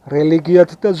ქრისტიანულ რელიგიად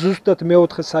და ზუსტად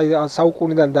მეოთხე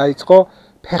საუკუნიდან დაიწყო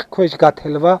ფეხქვეშ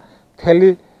გათელვა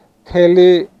მთელი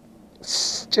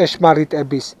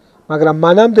ჭეშმარიტების, მაგრამ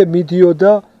მანამდე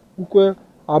მიდიოდა უკვე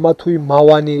ამა თუ იმ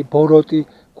მავანი, ბოროტი,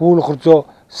 გულღრძო,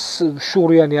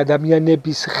 შურიანი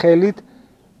ადამიანების ხელით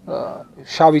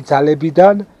შავი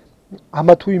ძალებიდან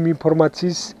ამა თუ იმ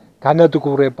ინფორმაციის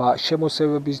განადგურება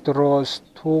შემოსევების დროს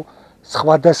თუ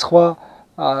სხვადასხვა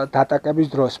დატაკების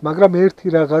დროს, მაგრამ ერთი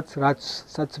რაღაც,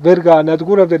 რაც ვერ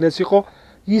გაანადგურავდნენ, ეს იყო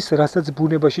ის, რასაც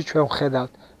ბუნებაში ჩვენ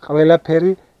ვხედავთ.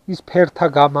 ყველაფერი ის ფერთა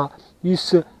გამა, ის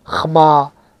ხმა,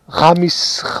 ღამის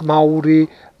ხმაური,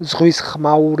 ზღვის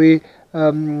ხმაური,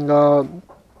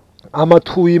 ამა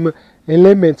თუ იმ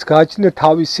ელემენტს გააჩნია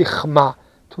თავისი ხმა,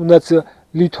 თუნდაც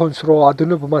ლითონს რო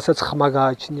ადნობ, მასაც ხმა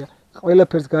გააჩნია.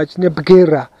 ყველაფერს გააჩნია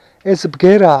ბგერა. ეს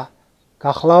ბგერა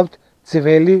გახლავთ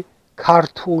ძველი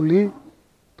ქართული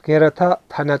ბგერათა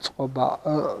თანაწყობა.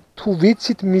 თუ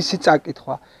ვიცით მისი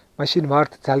წაკითხვა, მაშინ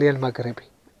ვართ ძალიან მაგრები.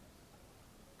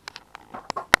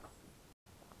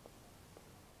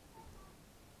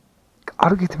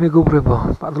 კარგით მეგობრებო,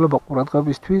 მადლობა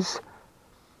ყურადღებისთვის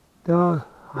და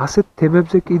ასეთ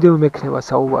თემებზე კიდევ მექნება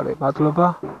საუბარი. მადლობა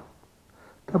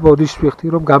და ბოდიშს ვიხდი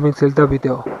რომ გამიგრძელდა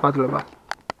ვიდეო. მადლობა.